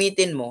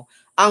gagamitin mo,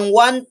 ang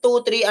 1, 2,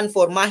 3, and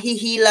 4,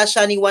 mahihila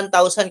siya ni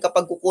 1,000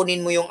 kapag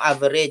kukunin mo yung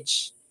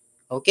average.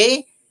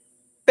 Okay?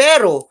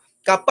 Pero,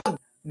 kapag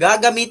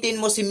gagamitin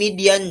mo si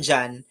median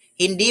dyan,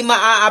 hindi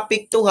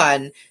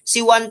maaapektuhan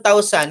si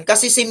 1,000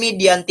 kasi si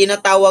median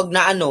tinatawag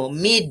na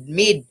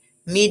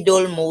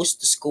middle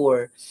most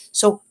score.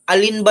 So,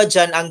 alin ba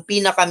dyan ang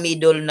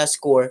pinaka-middle na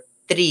score?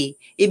 3.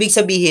 Ibig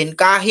sabihin,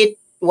 kahit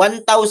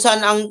 1,000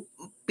 ang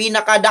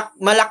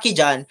malaki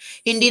dyan,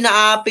 hindi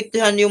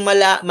naaapektuhan yung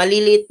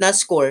maliliit na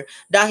score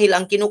dahil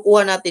ang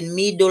kinukuha natin,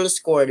 middle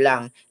score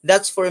lang.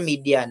 That's for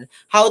median.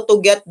 How to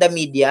get the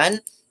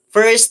median?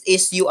 First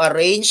is you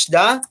arrange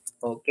the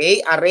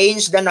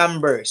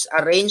numbers.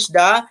 Arrange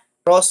the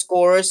raw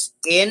scores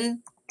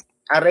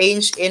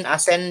arrange in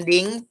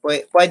ascending,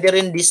 pwede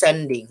rin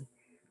descending.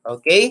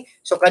 Okay?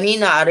 So,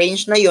 kanina,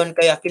 arrange na yon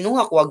kaya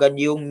kinuha ko agad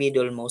yung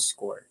middlemost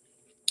score.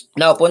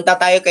 Now, punta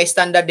tayo kay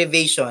standard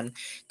deviation.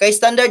 Kay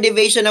standard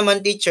deviation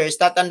naman, teachers,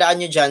 tatandaan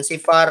nyo dyan, si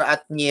far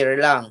at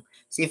near lang.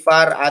 Si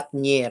far at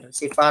near.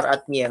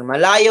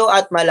 Malayo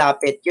at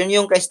malapit. Yun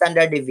yung kay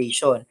standard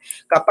deviation.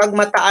 Kapag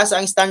mataas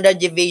ang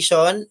standard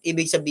deviation,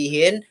 ibig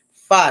sabihin,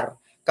 far.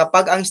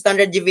 Kapag ang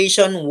standard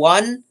deviation,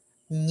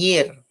 1,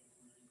 near.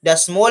 The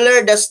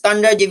smaller the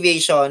standard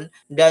deviation,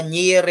 the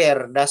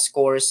nearer the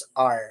scores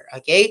are.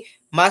 Okay?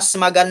 Mas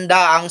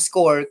maganda ang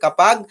score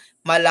kapag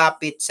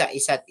malapit sa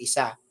isa't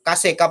isa.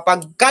 Kasi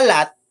kapag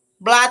kalat,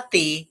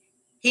 bloody,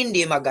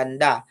 hindi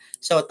maganda.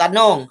 So,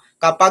 tanong,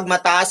 kapag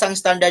mataas ang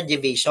standard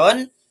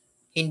deviation,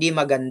 hindi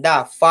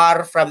maganda.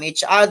 Far from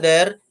each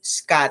other,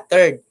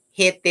 scattered,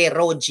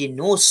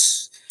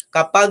 heterogeneous.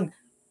 Kapag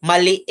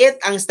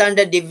maliit ang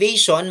standard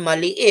deviation,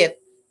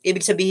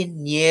 ibig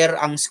sabihin, near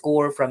ang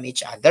score from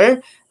each other.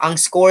 Ang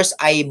scores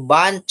ay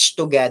bunched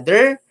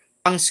together.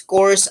 Ang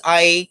scores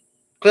ay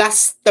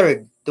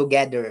clustered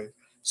together.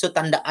 So,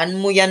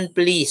 tandaan mo yan,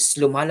 please.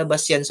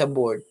 Lumalabas yan sa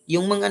board.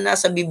 Yung mga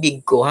nasa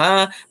bibig ko,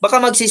 ha? Baka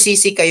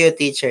magsisisi kayo,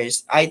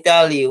 teachers. I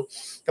tell you,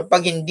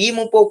 kapag hindi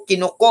mo po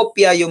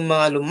kinokopya yung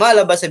mga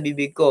lumalabas sa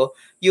bibig ko,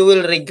 you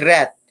will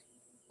regret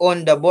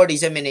on the board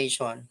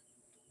examination.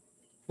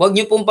 Huwag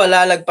niyo pong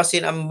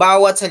palalagpasin ang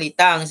bawat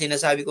salita ang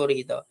sinasabi ko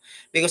rito.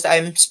 Because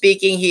I'm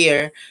speaking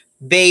here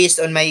based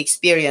on my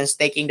experience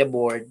taking the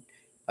board.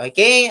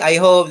 Okay?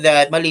 I hope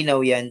that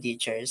malinaw yan,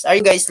 teachers. Are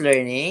you guys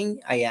learning?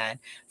 Ayan.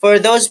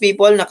 For those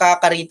people,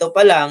 nakakarito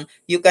pa lang,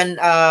 you can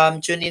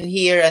tune in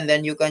here and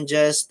then you can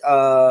just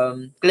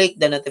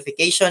click the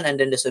notification and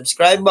then the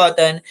subscribe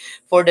button.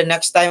 For the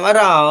next time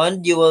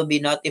around, you will be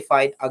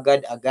notified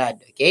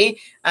agad-agad. Okay?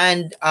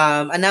 And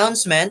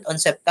announcement on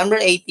September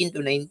 18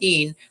 to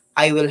 19,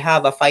 I will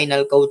have a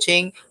final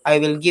coaching.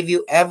 I will give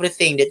you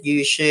everything that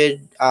you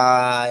should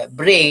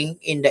bring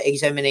in the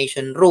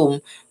examination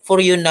room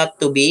for you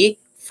not to be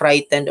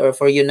frightened or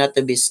for you not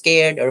to be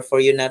scared or for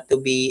you not to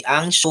be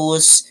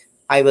anxious.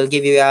 I will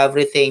give you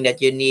everything that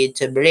you need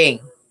to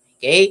bring.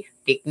 Okay?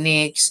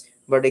 Techniques,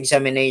 board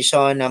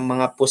examination, ng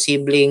mga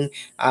posibleng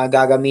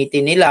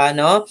gagamitin nila,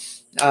 no?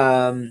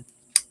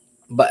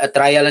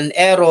 Trial and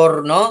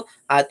error, no?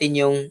 Atin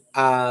yung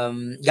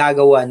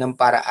gagawa ng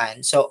paraan.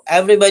 So,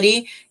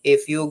 everybody,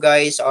 if you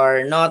guys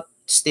are not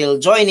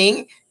still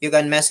joining, you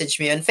can message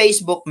me on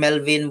Facebook,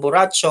 Melvin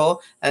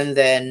Buracho, and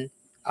then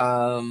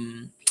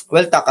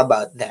we'll talk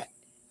about that.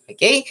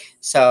 Okay?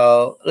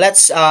 So,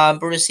 let's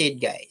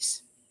proceed, guys.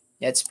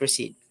 Let's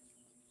proceed.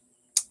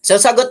 So,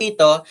 sagot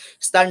dito,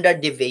 standard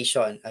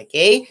deviation.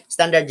 Okay?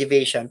 Standard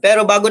deviation.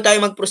 Pero bago tayo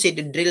mag-proceed,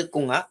 i-drill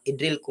ko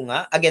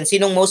nga. Again,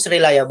 sinong most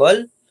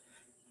reliable?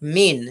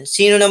 Mean.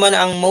 Sino naman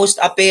ang most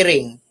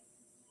appearing?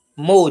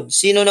 Mode.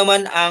 Sino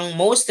naman ang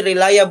most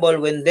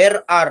reliable when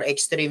there are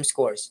extreme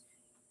scores?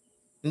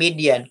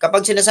 Median.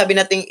 Kapag sinasabi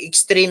nating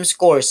extreme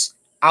scores,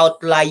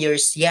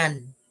 outliers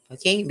yan.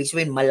 Okay? Ibig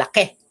sabihin,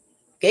 malaki.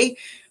 Okay?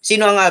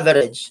 Sino ang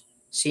average?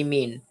 Si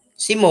mean.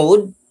 Si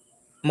mode,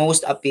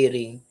 most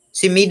appearing.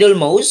 Si middle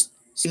most,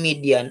 si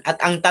median. At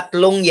ang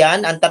tatlong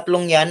yan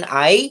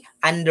ay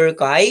under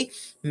kay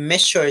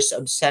measures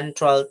of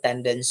central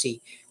tendency.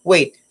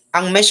 Wait,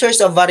 ang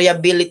measures of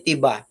variability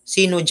ba?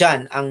 Sino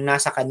dyan ang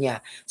nasa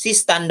kanya? Si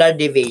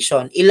standard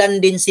deviation. Ilan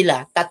din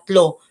sila?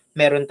 Tatlo.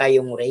 Meron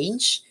tayong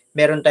range,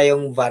 meron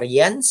tayong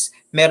variance,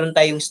 meron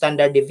tayong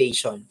standard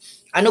deviation.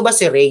 Ano ba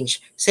si range?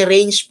 Si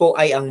range po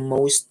ay ang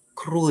most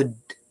crude,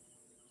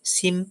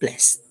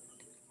 simplest.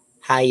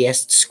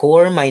 Highest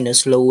score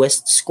minus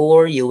lowest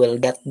score, you will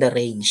get the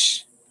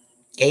range.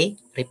 Okay?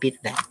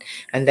 Repeat that.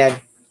 And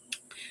then,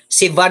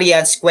 si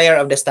variance square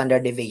of the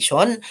standard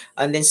deviation.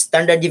 And then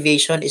standard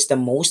deviation is the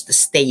most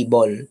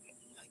stable.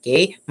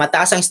 Okay?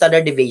 Mataas ang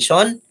standard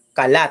deviation,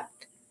 kalat.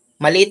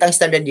 Maliit ang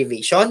standard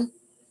deviation,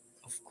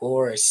 of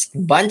course,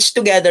 bunch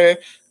together,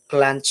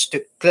 clench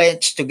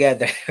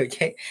together.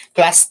 Okay?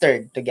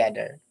 Clustered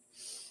together.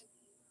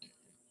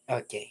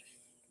 Okay.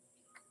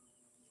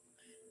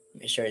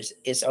 Measures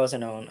is also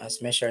known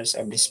as measures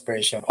of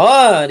dispersion.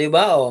 Oh, di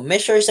ba? Oh,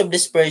 measures of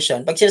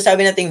dispersion. Pag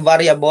sinasabi nating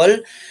variable,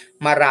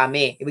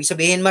 marami. Ibig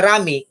sabihin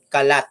marami,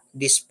 kalat,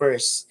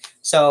 disperse.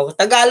 So,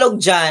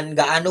 Tagalog dyan,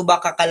 gaano ba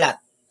kakalat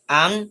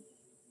ang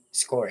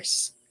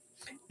scores?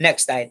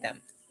 Next item.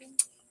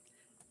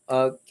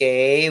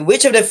 Okay.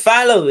 Which of the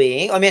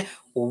following,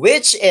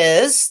 which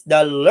is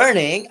the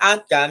learning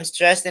outcome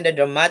stressed in the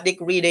dramatic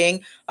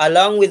reading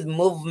along with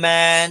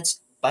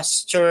movements,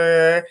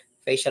 posture,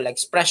 facial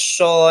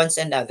expressions,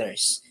 and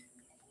others?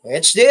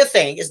 Which do you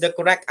think is the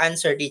correct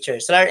answer,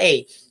 teachers? Letter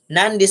A,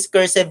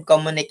 non-discursive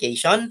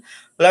communication.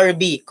 Letter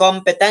B,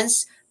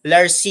 competence.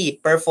 Letter C,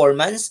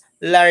 performance.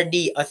 Letter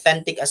D,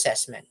 authentic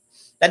assessment.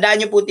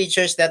 Tandaan nyo po,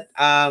 teachers, that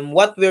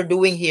what we're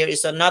doing here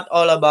is not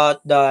all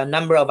about the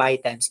number of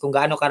items, kung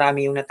gaano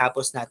karami yung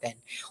natapos natin.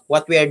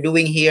 What we are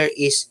doing here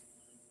is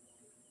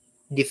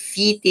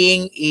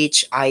defeating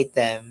each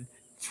item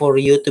for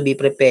you to be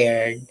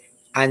prepared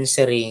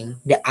answering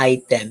the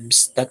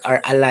items that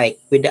are alike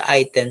with the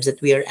items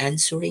that we are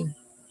answering.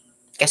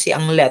 Kasi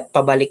ang let,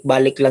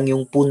 pabalik-balik lang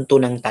yung punto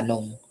ng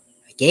tanong.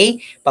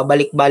 Okay?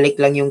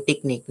 Pabalik-balik lang yung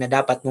technique na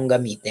dapat mong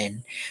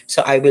gamitin.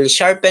 So I will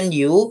sharpen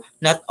you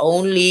not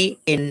only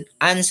in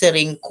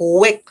answering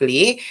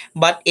quickly,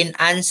 but in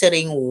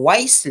answering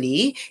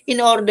wisely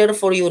in order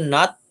for you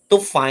not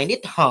to find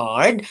it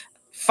hard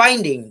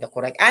finding the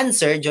correct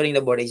answer during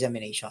the board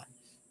examination.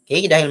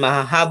 Okay? Dahil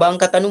mahahaba ang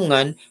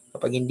katanungan,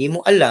 kapag hindi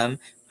mo alam,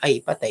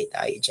 ay patay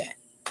tayo dyan.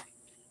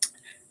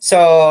 So,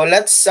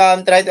 let's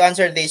try to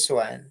answer this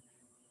one.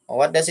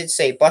 What does it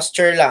say?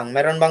 Posture lang.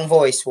 Meron bang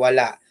voice?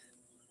 Wala.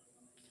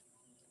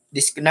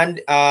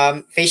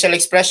 Facial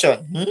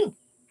expression.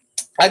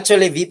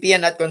 Actually,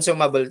 VPN at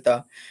consumable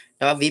to.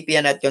 No?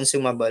 VPN at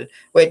consumable.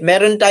 Wait,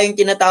 meron tayong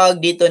tinatawag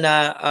dito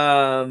na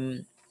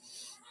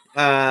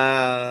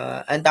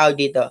ang tawag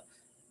dito?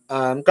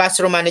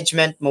 Classroom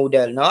management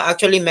model. No?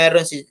 Actually,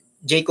 meron si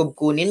Jacob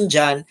Kunin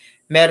dyan.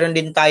 Meron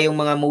din tayong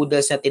mga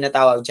models na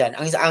tinatawag dyan.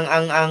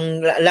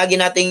 Ang lagi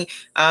nating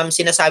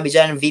sinasabi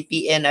dyan,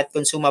 VPN at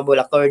consumable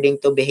according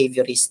to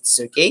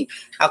behaviorists. Okay?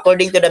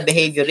 According to the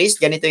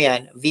behaviorist, ganito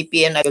yan.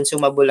 VPN at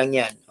consumable lang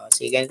yan. O,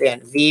 sige, ganito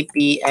yan.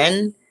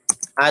 VPN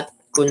at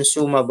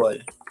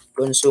consumable.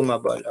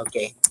 Consumable.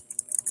 Okay.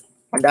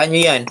 Tandaan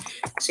nyo yan.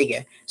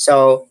 Sige.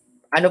 So,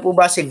 ano po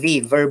ba si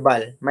V?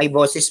 Verbal. May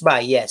boses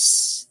ba?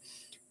 Yes.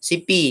 Si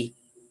P.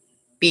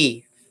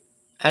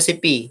 Si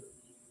P.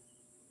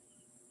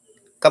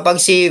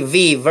 Kapag si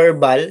V,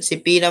 verbal, si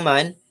P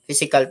naman,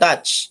 physical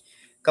touch.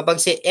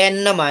 Kapag si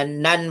N naman,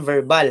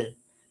 non-verbal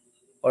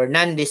or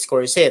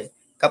non-discursive.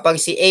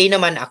 Kapag si A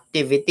naman,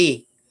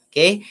 activity.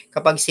 Okay?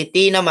 Kapag si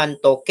T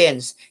naman,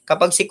 tokens.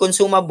 Kapag si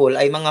consumable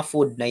ay mga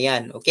food na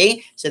yan.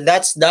 Okay? So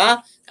that's the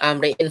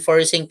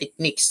reinforcing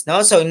techniques. No?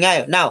 So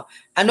ngayon, now,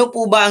 ano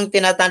po ba ang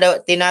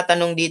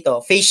tinatanong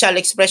dito? Facial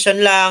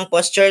expression lang,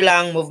 posture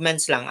lang,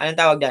 movements lang. Anong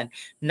tawag yan?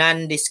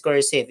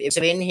 Non-discursive. Ibig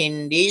sabihin,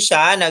 hindi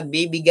siya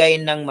nagbibigay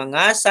ng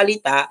mga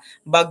salita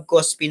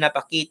bagkos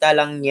pinapakita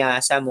lang niya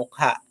sa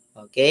mukha.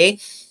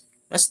 Okay?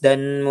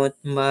 Masdan mo't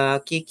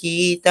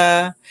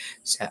makikita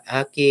sa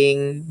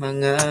aking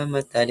mga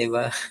mata, di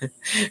ba?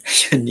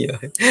 Yun.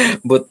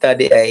 Buta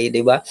di ay,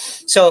 di ba?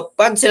 So,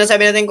 pag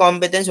sinasabi natin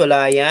competence,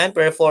 wala yan.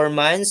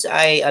 Performance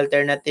ay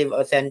alternative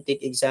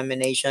authentic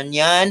examination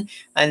yan.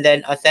 And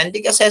then,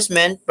 authentic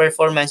assessment,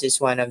 performance is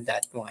one of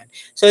that one.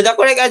 So, the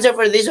correct answer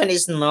for this one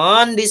is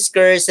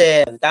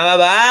non-discursive.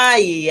 Tama ba?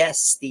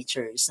 Yes,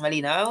 teachers.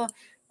 Malinaw?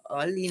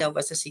 O, linaw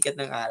ba sa sikat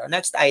ng araw?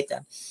 Next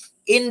item.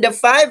 In the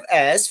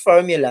 5S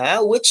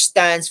formula, which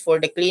stands for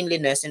the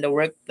cleanliness in the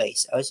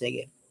workplace? O,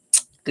 sige.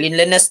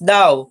 Cleanliness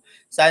daw.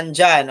 Saan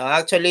dyan? O,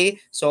 actually,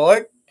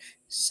 sort,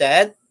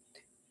 set,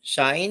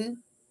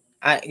 shine.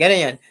 Ganun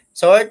yan.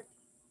 Sort,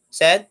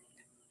 set,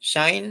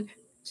 shine,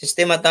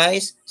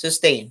 systematize,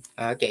 sustain.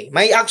 Okay.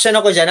 May action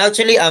ako dyan.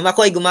 Actually,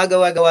 ako ay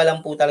gumagawa-gawa lang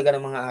po talaga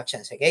ng mga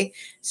actions. Okay?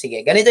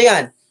 Sige. Ganito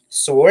yan.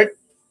 Sort.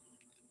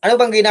 Ano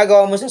bang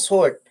ginagawa mo sa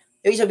sort?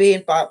 Ibig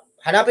sabihin,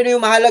 hanapin mo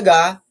yung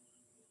mahalaga,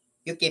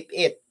 you keep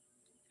it.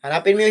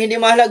 Hanapin mo yung hindi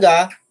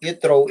mahalaga, you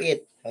throw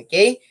it.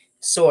 Okay?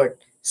 Sort.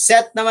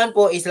 Set naman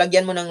po is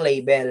lagyan mo ng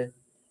label.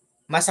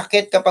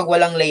 Masakit kapag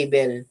walang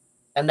label.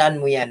 Tandaan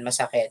mo yan,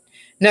 masakit.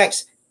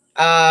 Next,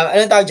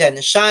 anong tawag dyan?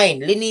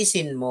 Shine.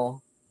 Linisin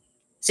mo.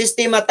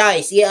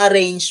 Systematize.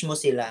 I-arrange mo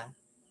sila.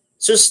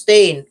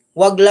 Sustain.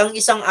 Wag lang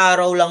isang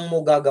araw lang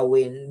mo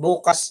gagawin.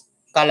 Bukas,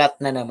 kalat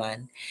na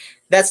naman.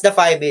 That's the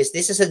 5S.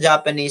 This is a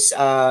Japanese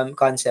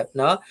concept,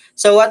 no?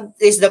 So what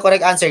is the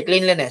correct answer?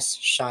 Cleanliness.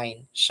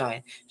 Shine.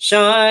 Shine.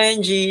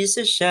 Shine,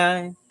 Jesus,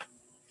 shine.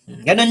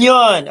 Ganun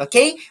yun.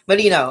 Okay?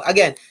 Malinaw.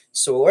 Again,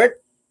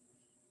 sort.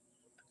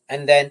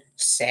 And then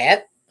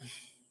set.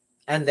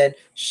 And then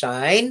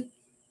shine.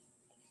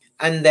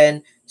 And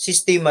then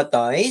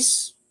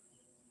systematize.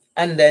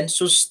 And then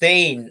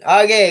sustain.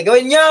 Okay,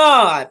 gawin nyo.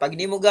 Pag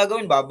hindi mo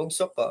gagawin,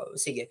 babugso ko.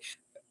 Sige.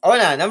 O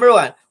na, number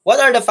 1.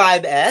 What are the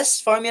 5S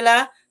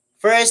formula?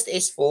 First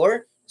is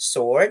for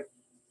sort.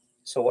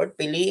 Sort.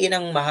 Piliin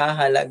ang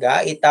mahahalaga.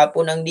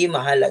 Itapon ang di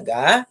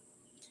mahalaga.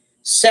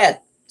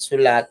 Set.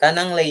 Sulatan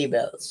ng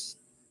labels.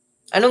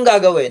 Anong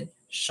gagawin?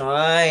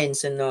 Shine.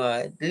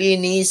 Sunod.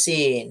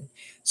 Linisin.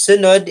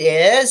 Sunod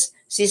is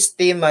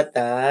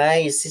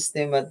systematize.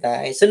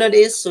 Systematize. Sunod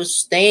is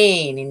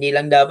sustain. Hindi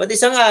lang dapat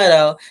isang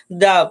araw.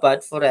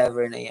 Dapat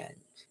forever na yan.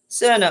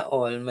 Sana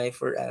all may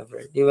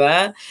forever. Di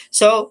ba?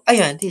 So,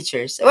 ayan,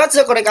 teachers. What's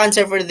the correct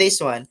answer for this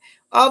one?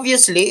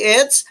 Obviously,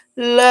 it's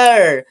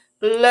LER.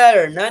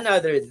 LER, none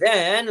other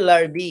than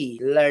LER B.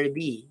 LER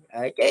B.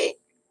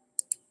 Okay?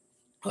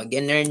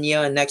 Again, learn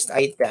nyo. Next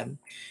item.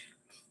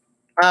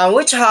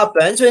 Which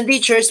happens when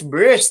teachers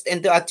burst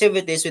into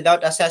activities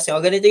without assessing.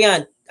 O, ganito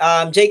yan.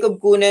 Jacob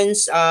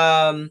Coonen's,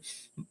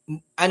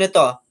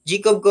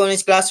 Jacob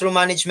Coonen's classroom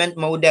management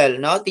model,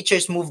 no?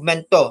 Teachers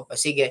movement to. O,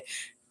 sige.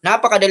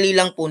 Napakadali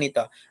lang po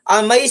nito.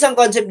 May isang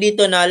concept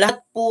dito na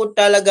lahat po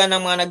talaga ng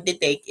mga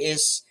nagtitake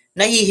is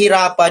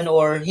nahihirapan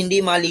or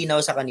hindi malinaw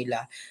sa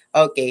kanila.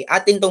 Okay,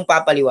 atin tong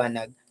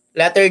papaliwanag.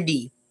 Letter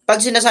D. Pag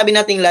sinasabi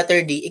nating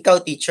letter D,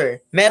 ikaw teacher,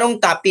 merong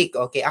topic.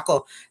 Okay,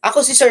 ako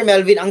si Sir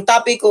Melvin, ang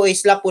topic ko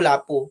is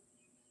Lapu-Lapu.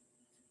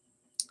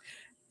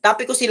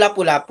 Topic ko si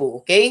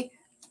Lapu-Lapu, okay?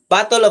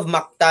 Battle of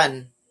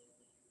Mactan.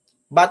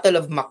 Battle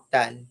of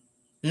Mactan.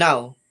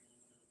 Now,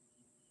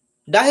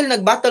 dahil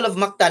nag-Battle of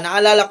Mactan,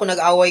 naalala ko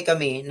nag-away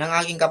kami ng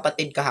aking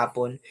kapatid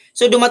kahapon.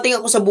 So, dumating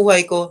ako sa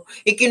buhay ko.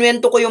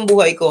 Ikinuwento ko yung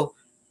buhay ko.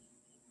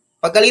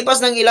 Pagkalipas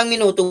ng ilang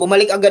minuto,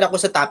 bumalik agad ako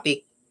sa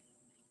topic.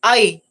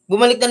 Ay,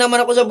 bumalik na naman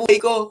ako sa buhay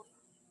ko.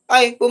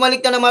 Ay, bumalik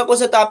na naman ako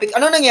sa topic.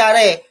 Ano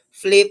nangyari?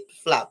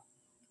 Flip-flop.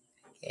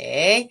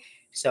 Okay?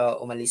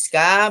 So, umalis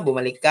ka,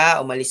 bumalik ka,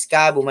 umalis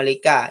ka,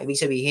 bumalik ka. Ibig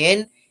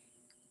sabihin,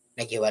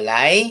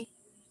 naghiwalay,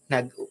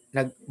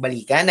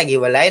 nagbalikan,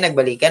 naghiwalay,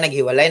 nagbalikan,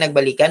 naghiwalay,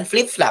 nagbalikan,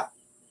 flip-flop.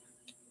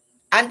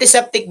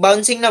 Antiseptic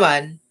bouncing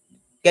naman,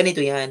 ganito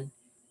yan.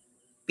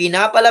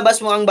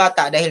 Pinapalabas mo ang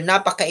bata dahil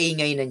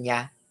napakaingay na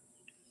niya.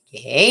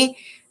 Okay?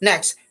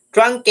 Next,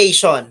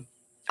 truncation.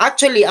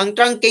 Actually, ang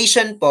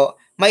truncation po,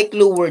 may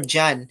clue word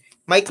dyan.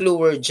 May clue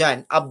word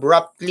dyan.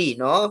 Abruptly,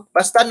 no?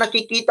 Basta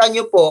nakikita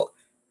nyo po,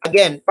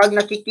 again, pag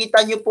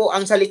nakikita nyo po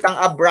ang salitang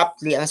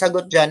abruptly, ang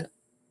sagot dyan,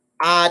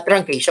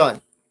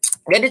 truncation.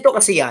 Ganito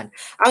kasi yan.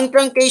 Ang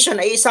truncation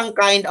ay isang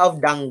kind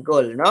of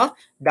dangle, no?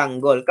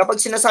 Dangle.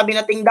 Kapag sinasabi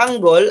nating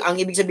dangle, ang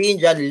ibig sabihin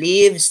dyan,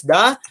 leaves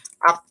the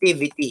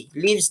activity.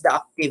 Leaves the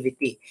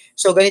activity.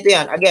 So, ganito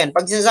yan. Again,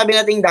 pag sinasabi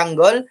nating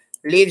dangle,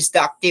 leaves the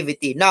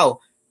activity.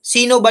 Now,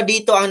 sino ba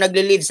dito ang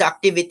nagle-leave sa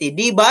activity?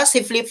 Diba si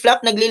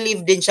flip-flop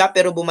nagle-leave din siya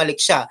pero bumalik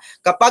siya.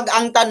 Kapag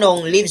ang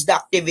tanong leaves the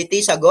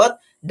activity, sagot,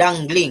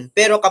 dangling.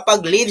 Pero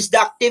kapag leaves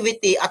the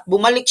activity at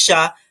bumalik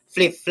siya,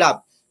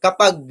 flip-flop.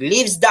 Kapag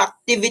leaves the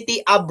activity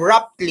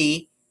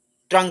abruptly,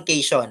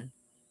 truncation.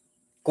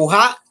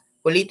 Kuha,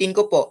 ulitin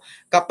ko po.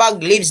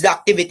 Kapag leaves the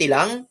activity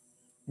lang,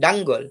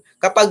 dangle.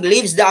 Kapag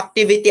leaves the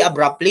activity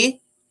abruptly,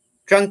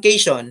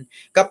 truncation.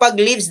 Kapag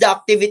leaves the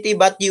activity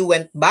but you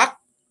went back,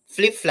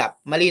 flip-flop.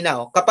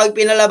 Malinaw. Kapag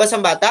pinalabas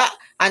ang bata,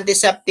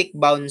 antiseptic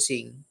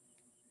bouncing.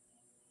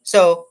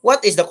 So,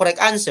 what is the correct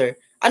answer?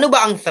 Ano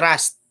ba ang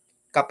thrust?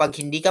 Kapag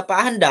hindi ka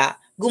pa handa,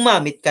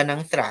 gumamit ka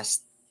ng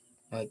thrust.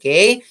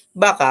 Okay?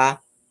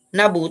 Baka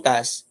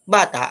nabutas,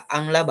 bata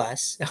ang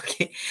labas.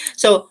 Okay?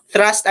 So,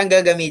 thrust ang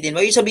gagamitin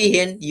mo. Ibig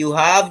sabihin, you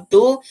have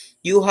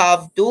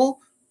to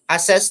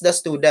assess the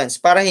students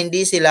para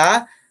hindi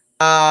sila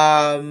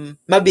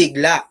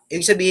mabigla.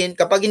 Ibig sabihin,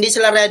 kapag hindi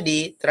sila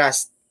ready,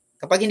 trust.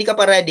 Kapag hindi ka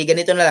pa ready,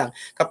 ganito na lang.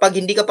 Kapag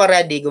hindi ka pa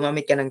ready,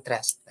 gumamit ka ng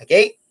trust.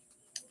 Okay?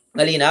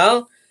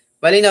 Malinaw?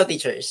 Malinaw,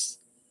 teachers.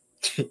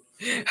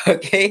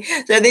 Okay?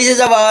 So, this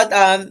is about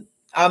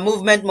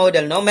movement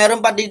model, no?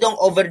 Meron pa ditong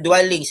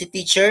overdwelling. Si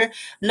teacher,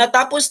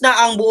 natapos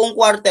na ang buong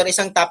quarter,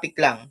 isang topic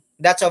lang.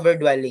 That's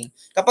overdwelling.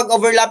 Kapag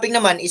overlapping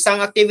naman,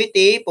 isang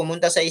activity,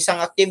 pumunta sa isang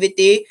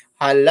activity,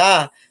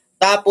 hala.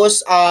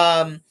 Tapos,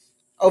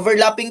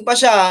 overlapping pa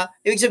siya,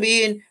 ibig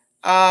sabihin,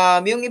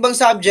 yung ibang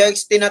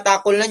subjects,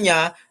 tinatakol na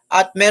niya,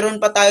 at meron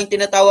pa tayong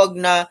tinatawag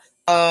na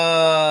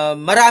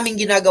maraming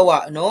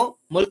ginagawa, no?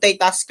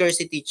 Multitasker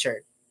si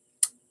teacher.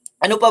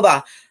 Ano pa ba?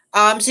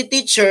 Si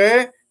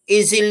teacher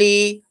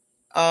easily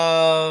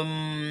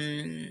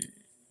ang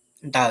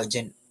tawag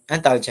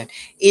dyan?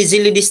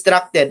 Easily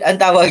distracted. Ang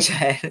tawag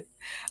dyan.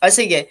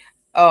 Sige.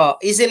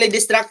 Easily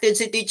distracted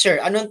si teacher.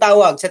 Anong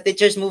tawag sa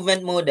teacher's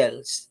movement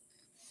models?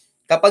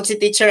 Kapag si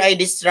teacher ay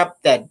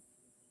disrupted,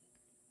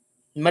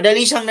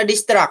 madali siyang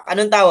na-distract.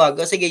 Anong tawag?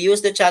 Sige,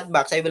 use the chat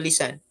box. I will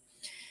listen.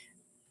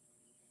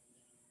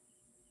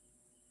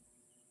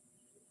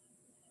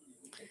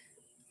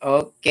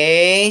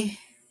 Okay.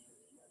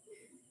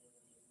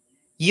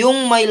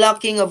 Yung may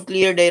lacking of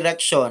clear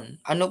direction,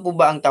 ano po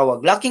ba ang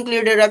tawag? Lacking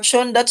clear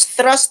direction, that's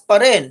thrust pa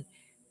rin.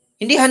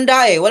 Hindi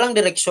handa walang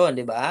direksyon,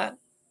 di ba?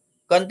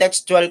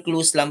 Contextual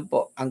clues lang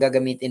po ang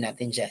gagamitin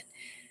natin dyan.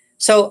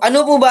 So,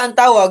 ano po ba ang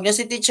tawag na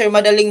si teacher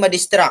madaling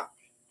ma-distract?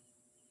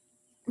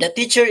 The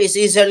teacher is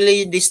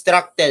easily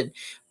distracted.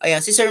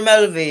 Ayan, si Sir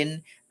Melvin,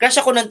 crush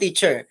ako ng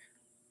teacher.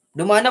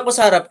 Dumaan ako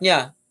sa harap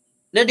niya.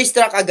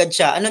 Na-distract agad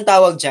siya. Anong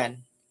tawag dyan?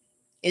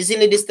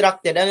 Easily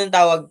distracted. Anong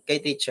tawag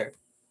kay teacher?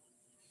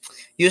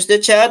 Use the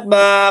chat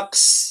box.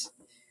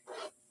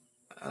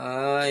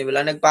 Ay,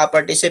 wala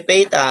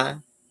nagpa-participate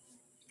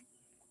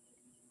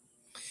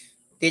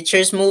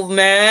Teacher's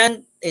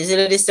movement.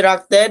 Easily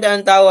distracted.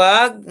 Ang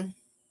tawag?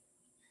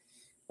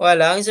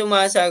 Walang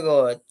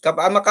sumasagot.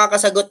 Kapag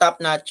makakasagot, top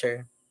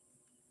notcher.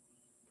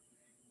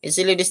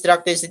 Easily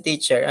distracted si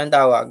teacher. Ang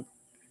tawag?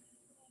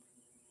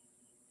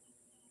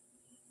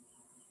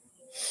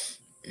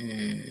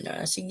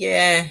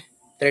 Sige.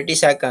 30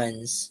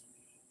 seconds.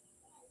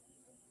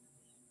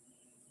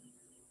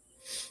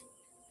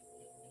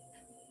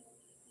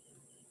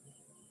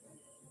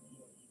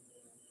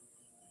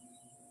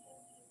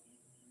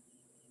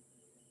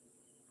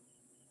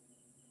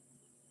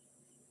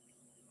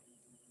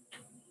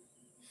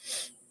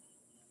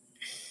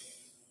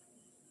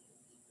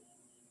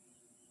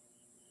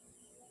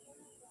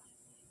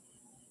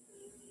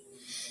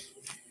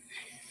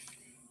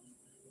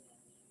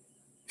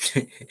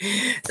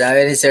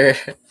 Sabi ni Sir,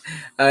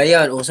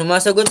 ayan,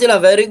 sumasagot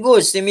sila, very good,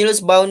 stimulus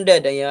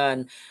bounded,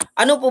 ayan.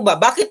 Ano po ba?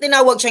 Bakit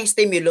tinawag siyang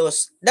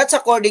stimulus? That's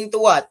according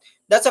to what?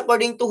 That's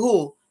according to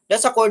who?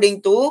 That's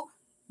according to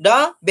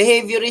the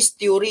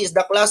behaviorist theories,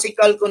 the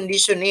classical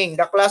conditioning,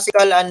 the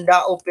classical and the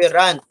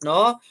operant,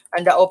 no?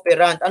 And the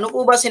operant. Ano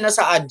po ba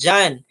sinasaad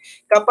dyan?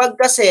 Kapag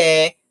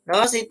kasi,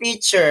 no, si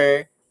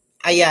teacher,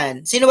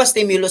 ayan, sino ba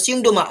stimulus?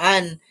 Yung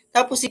dumaan.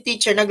 Tapos si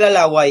teacher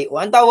naglalaway.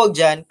 O, ang tawag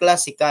dyan,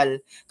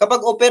 classical.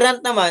 Kapag operant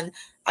naman,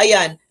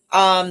 ayan,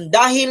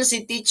 dahil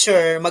si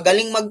teacher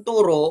magaling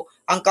magturo,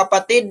 ang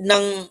kapatid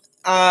ng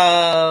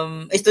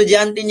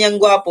estudyante niyang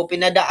gwapo,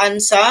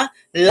 pinadaan sa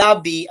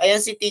lobby, ayan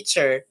si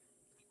teacher,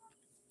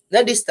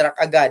 na-distract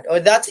agad.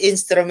 O, that's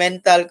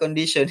instrumental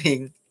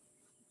conditioning.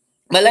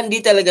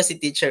 Malandi talaga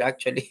si teacher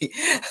actually.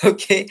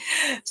 Okay?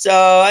 So,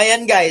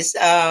 ayan guys.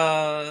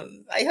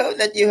 I hope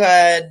that you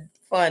had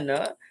fun,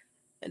 no?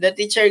 The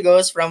teacher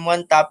goes from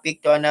one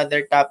topic to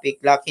another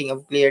topic lacking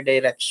of clear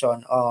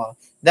direction. Oh,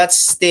 that's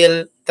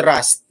still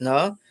trust,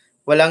 no?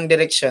 Walang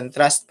direction,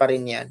 trust pa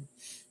rin yan.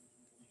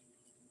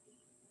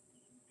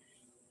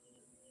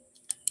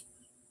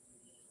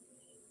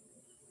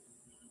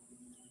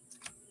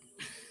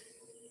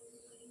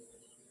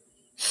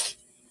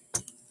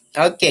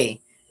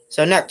 Okay,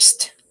 so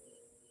next.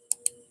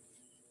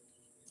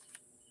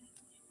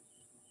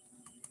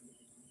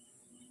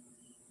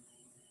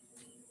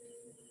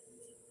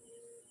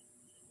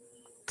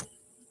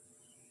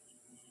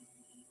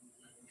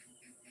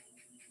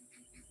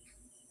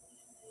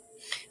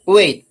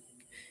 Wait.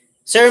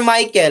 Sir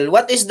Michael,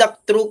 what is the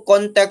true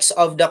context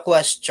of the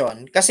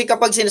question? Kasi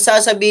kapag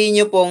sinasabihin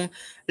niyo pong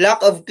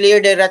lack of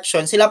clear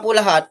direction, sila po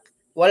lahat,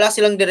 wala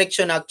silang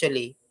direction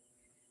actually.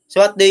 So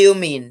what do you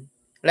mean?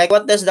 Like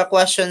what does the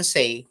question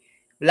say?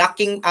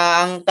 Lacking,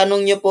 ang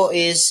tanong nyo po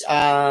is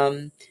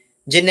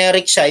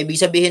generic siya.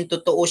 Ibig sabihin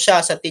totoo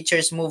siya sa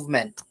teacher's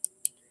movement.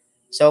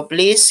 So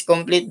please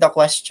complete the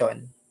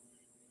question.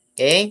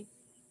 Okay?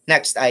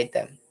 Next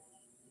item.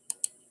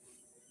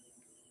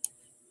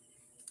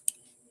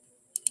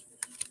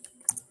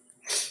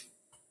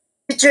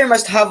 Teacher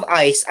must have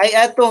eyes. Ay,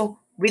 eto,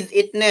 with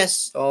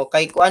itness. O,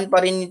 kay kuan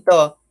pa rin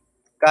ito.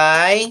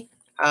 Kay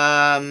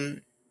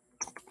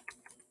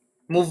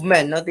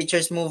movement, no?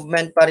 Teacher's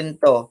movement pa rin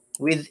to.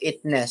 With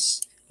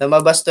itness.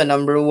 Lumabas to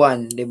number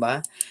 1, di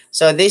ba?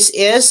 So, this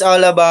is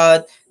all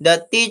about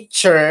the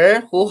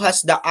teacher who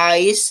has the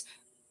eyes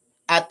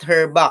at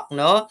her back,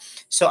 no?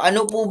 So,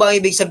 ano po ba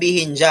ibig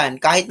sabihin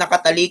dyan? Kahit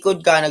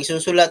nakatalikod ka,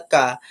 nagsusulat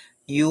ka,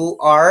 you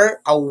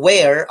are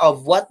aware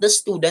of what the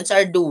students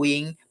are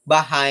doing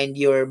behind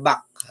your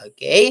back.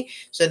 Okay?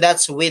 So,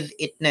 that's with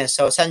itness.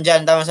 So, saan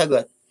dyan? Tama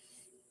sagot.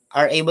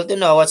 Are able to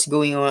know what's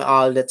going on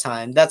all the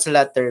time. That's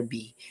letter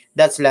B.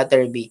 That's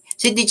letter B.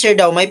 Si teacher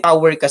daw, may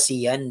power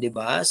kasi yan, di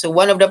ba? So,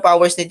 one of the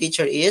powers ni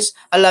teacher is,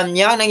 alam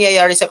niya ang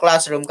nangyayari sa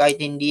classroom kahit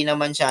hindi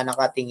naman siya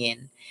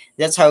nakatingin.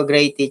 That's how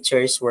great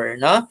teachers were,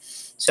 no?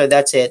 So,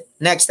 that's it.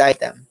 Next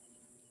item.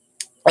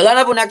 Wala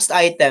na po next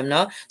item,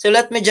 no? So,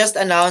 let me just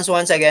announce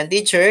once again,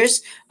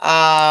 teachers,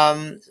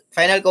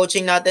 final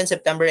coaching natin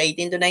September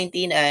 18 to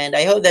 19, and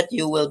I hope that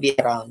you will be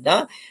around,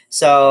 no?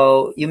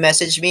 So, you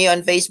message me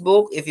on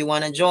Facebook if you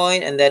want to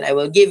join, and then I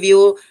will give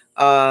you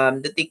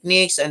the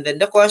techniques and then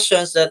the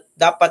questions that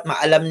dapat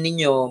maalam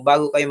ninyo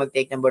bago kayo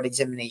mag-take ng board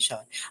examination.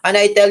 And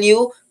I tell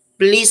you,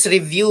 please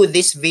review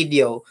this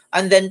video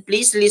and then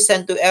please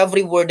listen to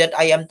every word that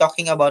I am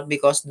talking about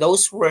because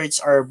those words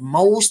are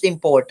most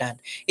important.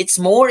 It's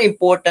more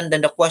important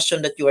than the question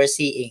that you are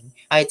seeing,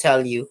 I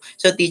tell you.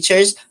 So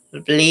teachers,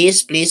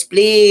 please, please,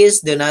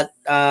 please do not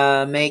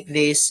make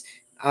this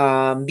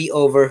be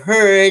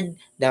overheard.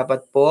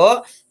 Dapat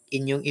po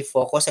inyong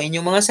i-focus sa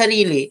inyong mga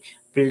sarili.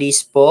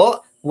 Please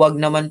po, wag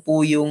naman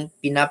po yung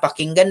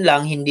pinapakinggan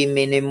lang, hindi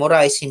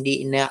memorize,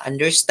 hindi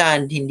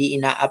ina-understand, hindi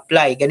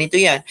ina-apply. Ganito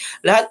yan.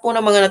 Lahat po ng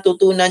mga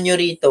natutunan nyo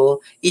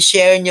rito,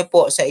 i-share nyo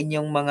po sa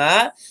inyong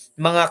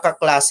mga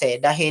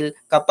kaklase. Dahil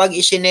kapag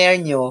i-share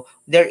nyo,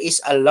 there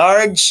is a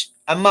large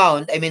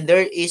amount,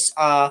 there is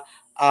a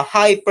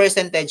high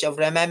percentage of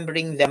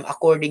remembering them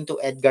according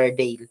to Edgar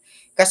Dale.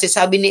 Kasi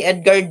sabi ni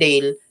Edgar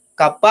Dale,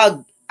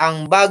 kapag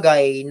ang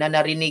bagay na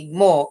narinig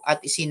mo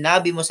at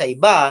isinabi mo sa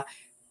iba,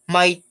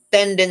 may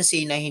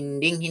tendency na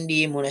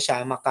hindi mo na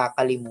siya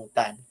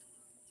makakalimutan.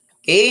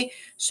 Okay?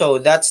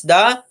 So, that's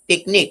the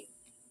technique.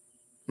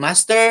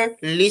 Master,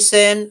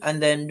 listen,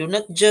 and then do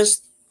not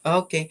just,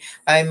 okay,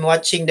 I'm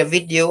watching the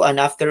video and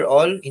after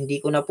all,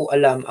 hindi ko na po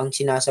alam ang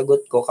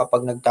sinasagot ko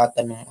kapag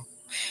nagtatanong.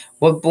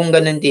 Huwag pong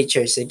ganun,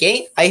 teachers,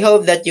 okay? I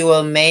hope that you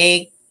will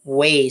make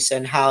ways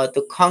on how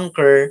to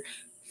conquer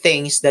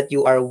things that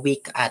you are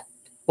weak at.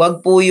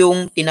 Wag po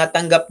yung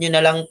tinatanggap nyo na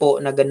lang po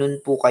na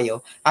ganun po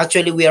kayo.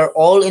 Actually, we are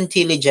all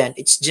intelligent.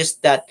 It's just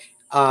that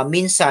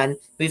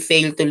minsan, we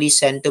fail to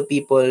listen to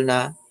people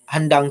na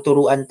handang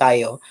turuan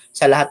tayo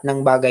sa lahat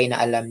ng bagay na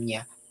alam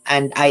niya.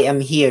 And I am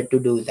here to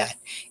do that.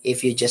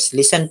 If you just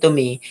listen to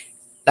me,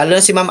 lalo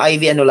na si Ma'am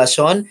Ivy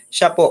Anulacion,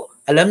 siya po,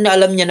 alam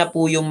niya na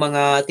po yung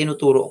mga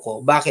tinuturo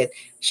ko. Bakit?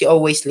 She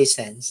always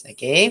listens.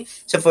 Okay?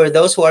 So for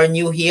those who are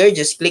new here,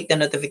 just click the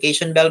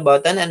notification bell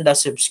button and the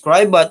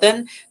subscribe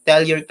button.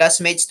 Tell your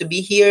classmates to be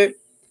here.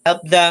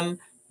 Help them.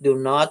 Do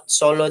not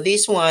solo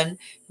this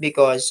one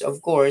because,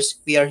 of course,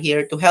 we are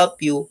here to help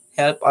you,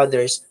 help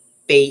others,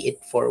 pay it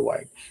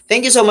forward.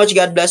 Thank you so much.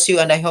 God bless you.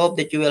 And I hope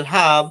that you will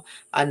have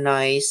a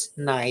nice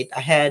night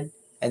ahead.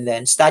 And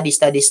then study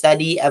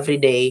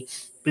every day.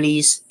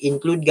 Please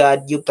include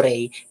God, you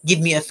pray.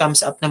 Give me a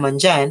thumbs up naman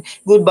dyan.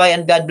 Goodbye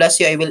and God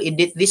bless you. I will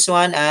edit this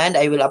one and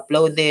I will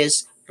upload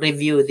this,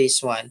 review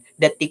this one.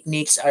 The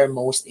techniques are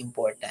most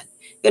important.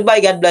 Goodbye,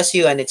 God bless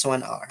you, and it's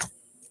 1 hour.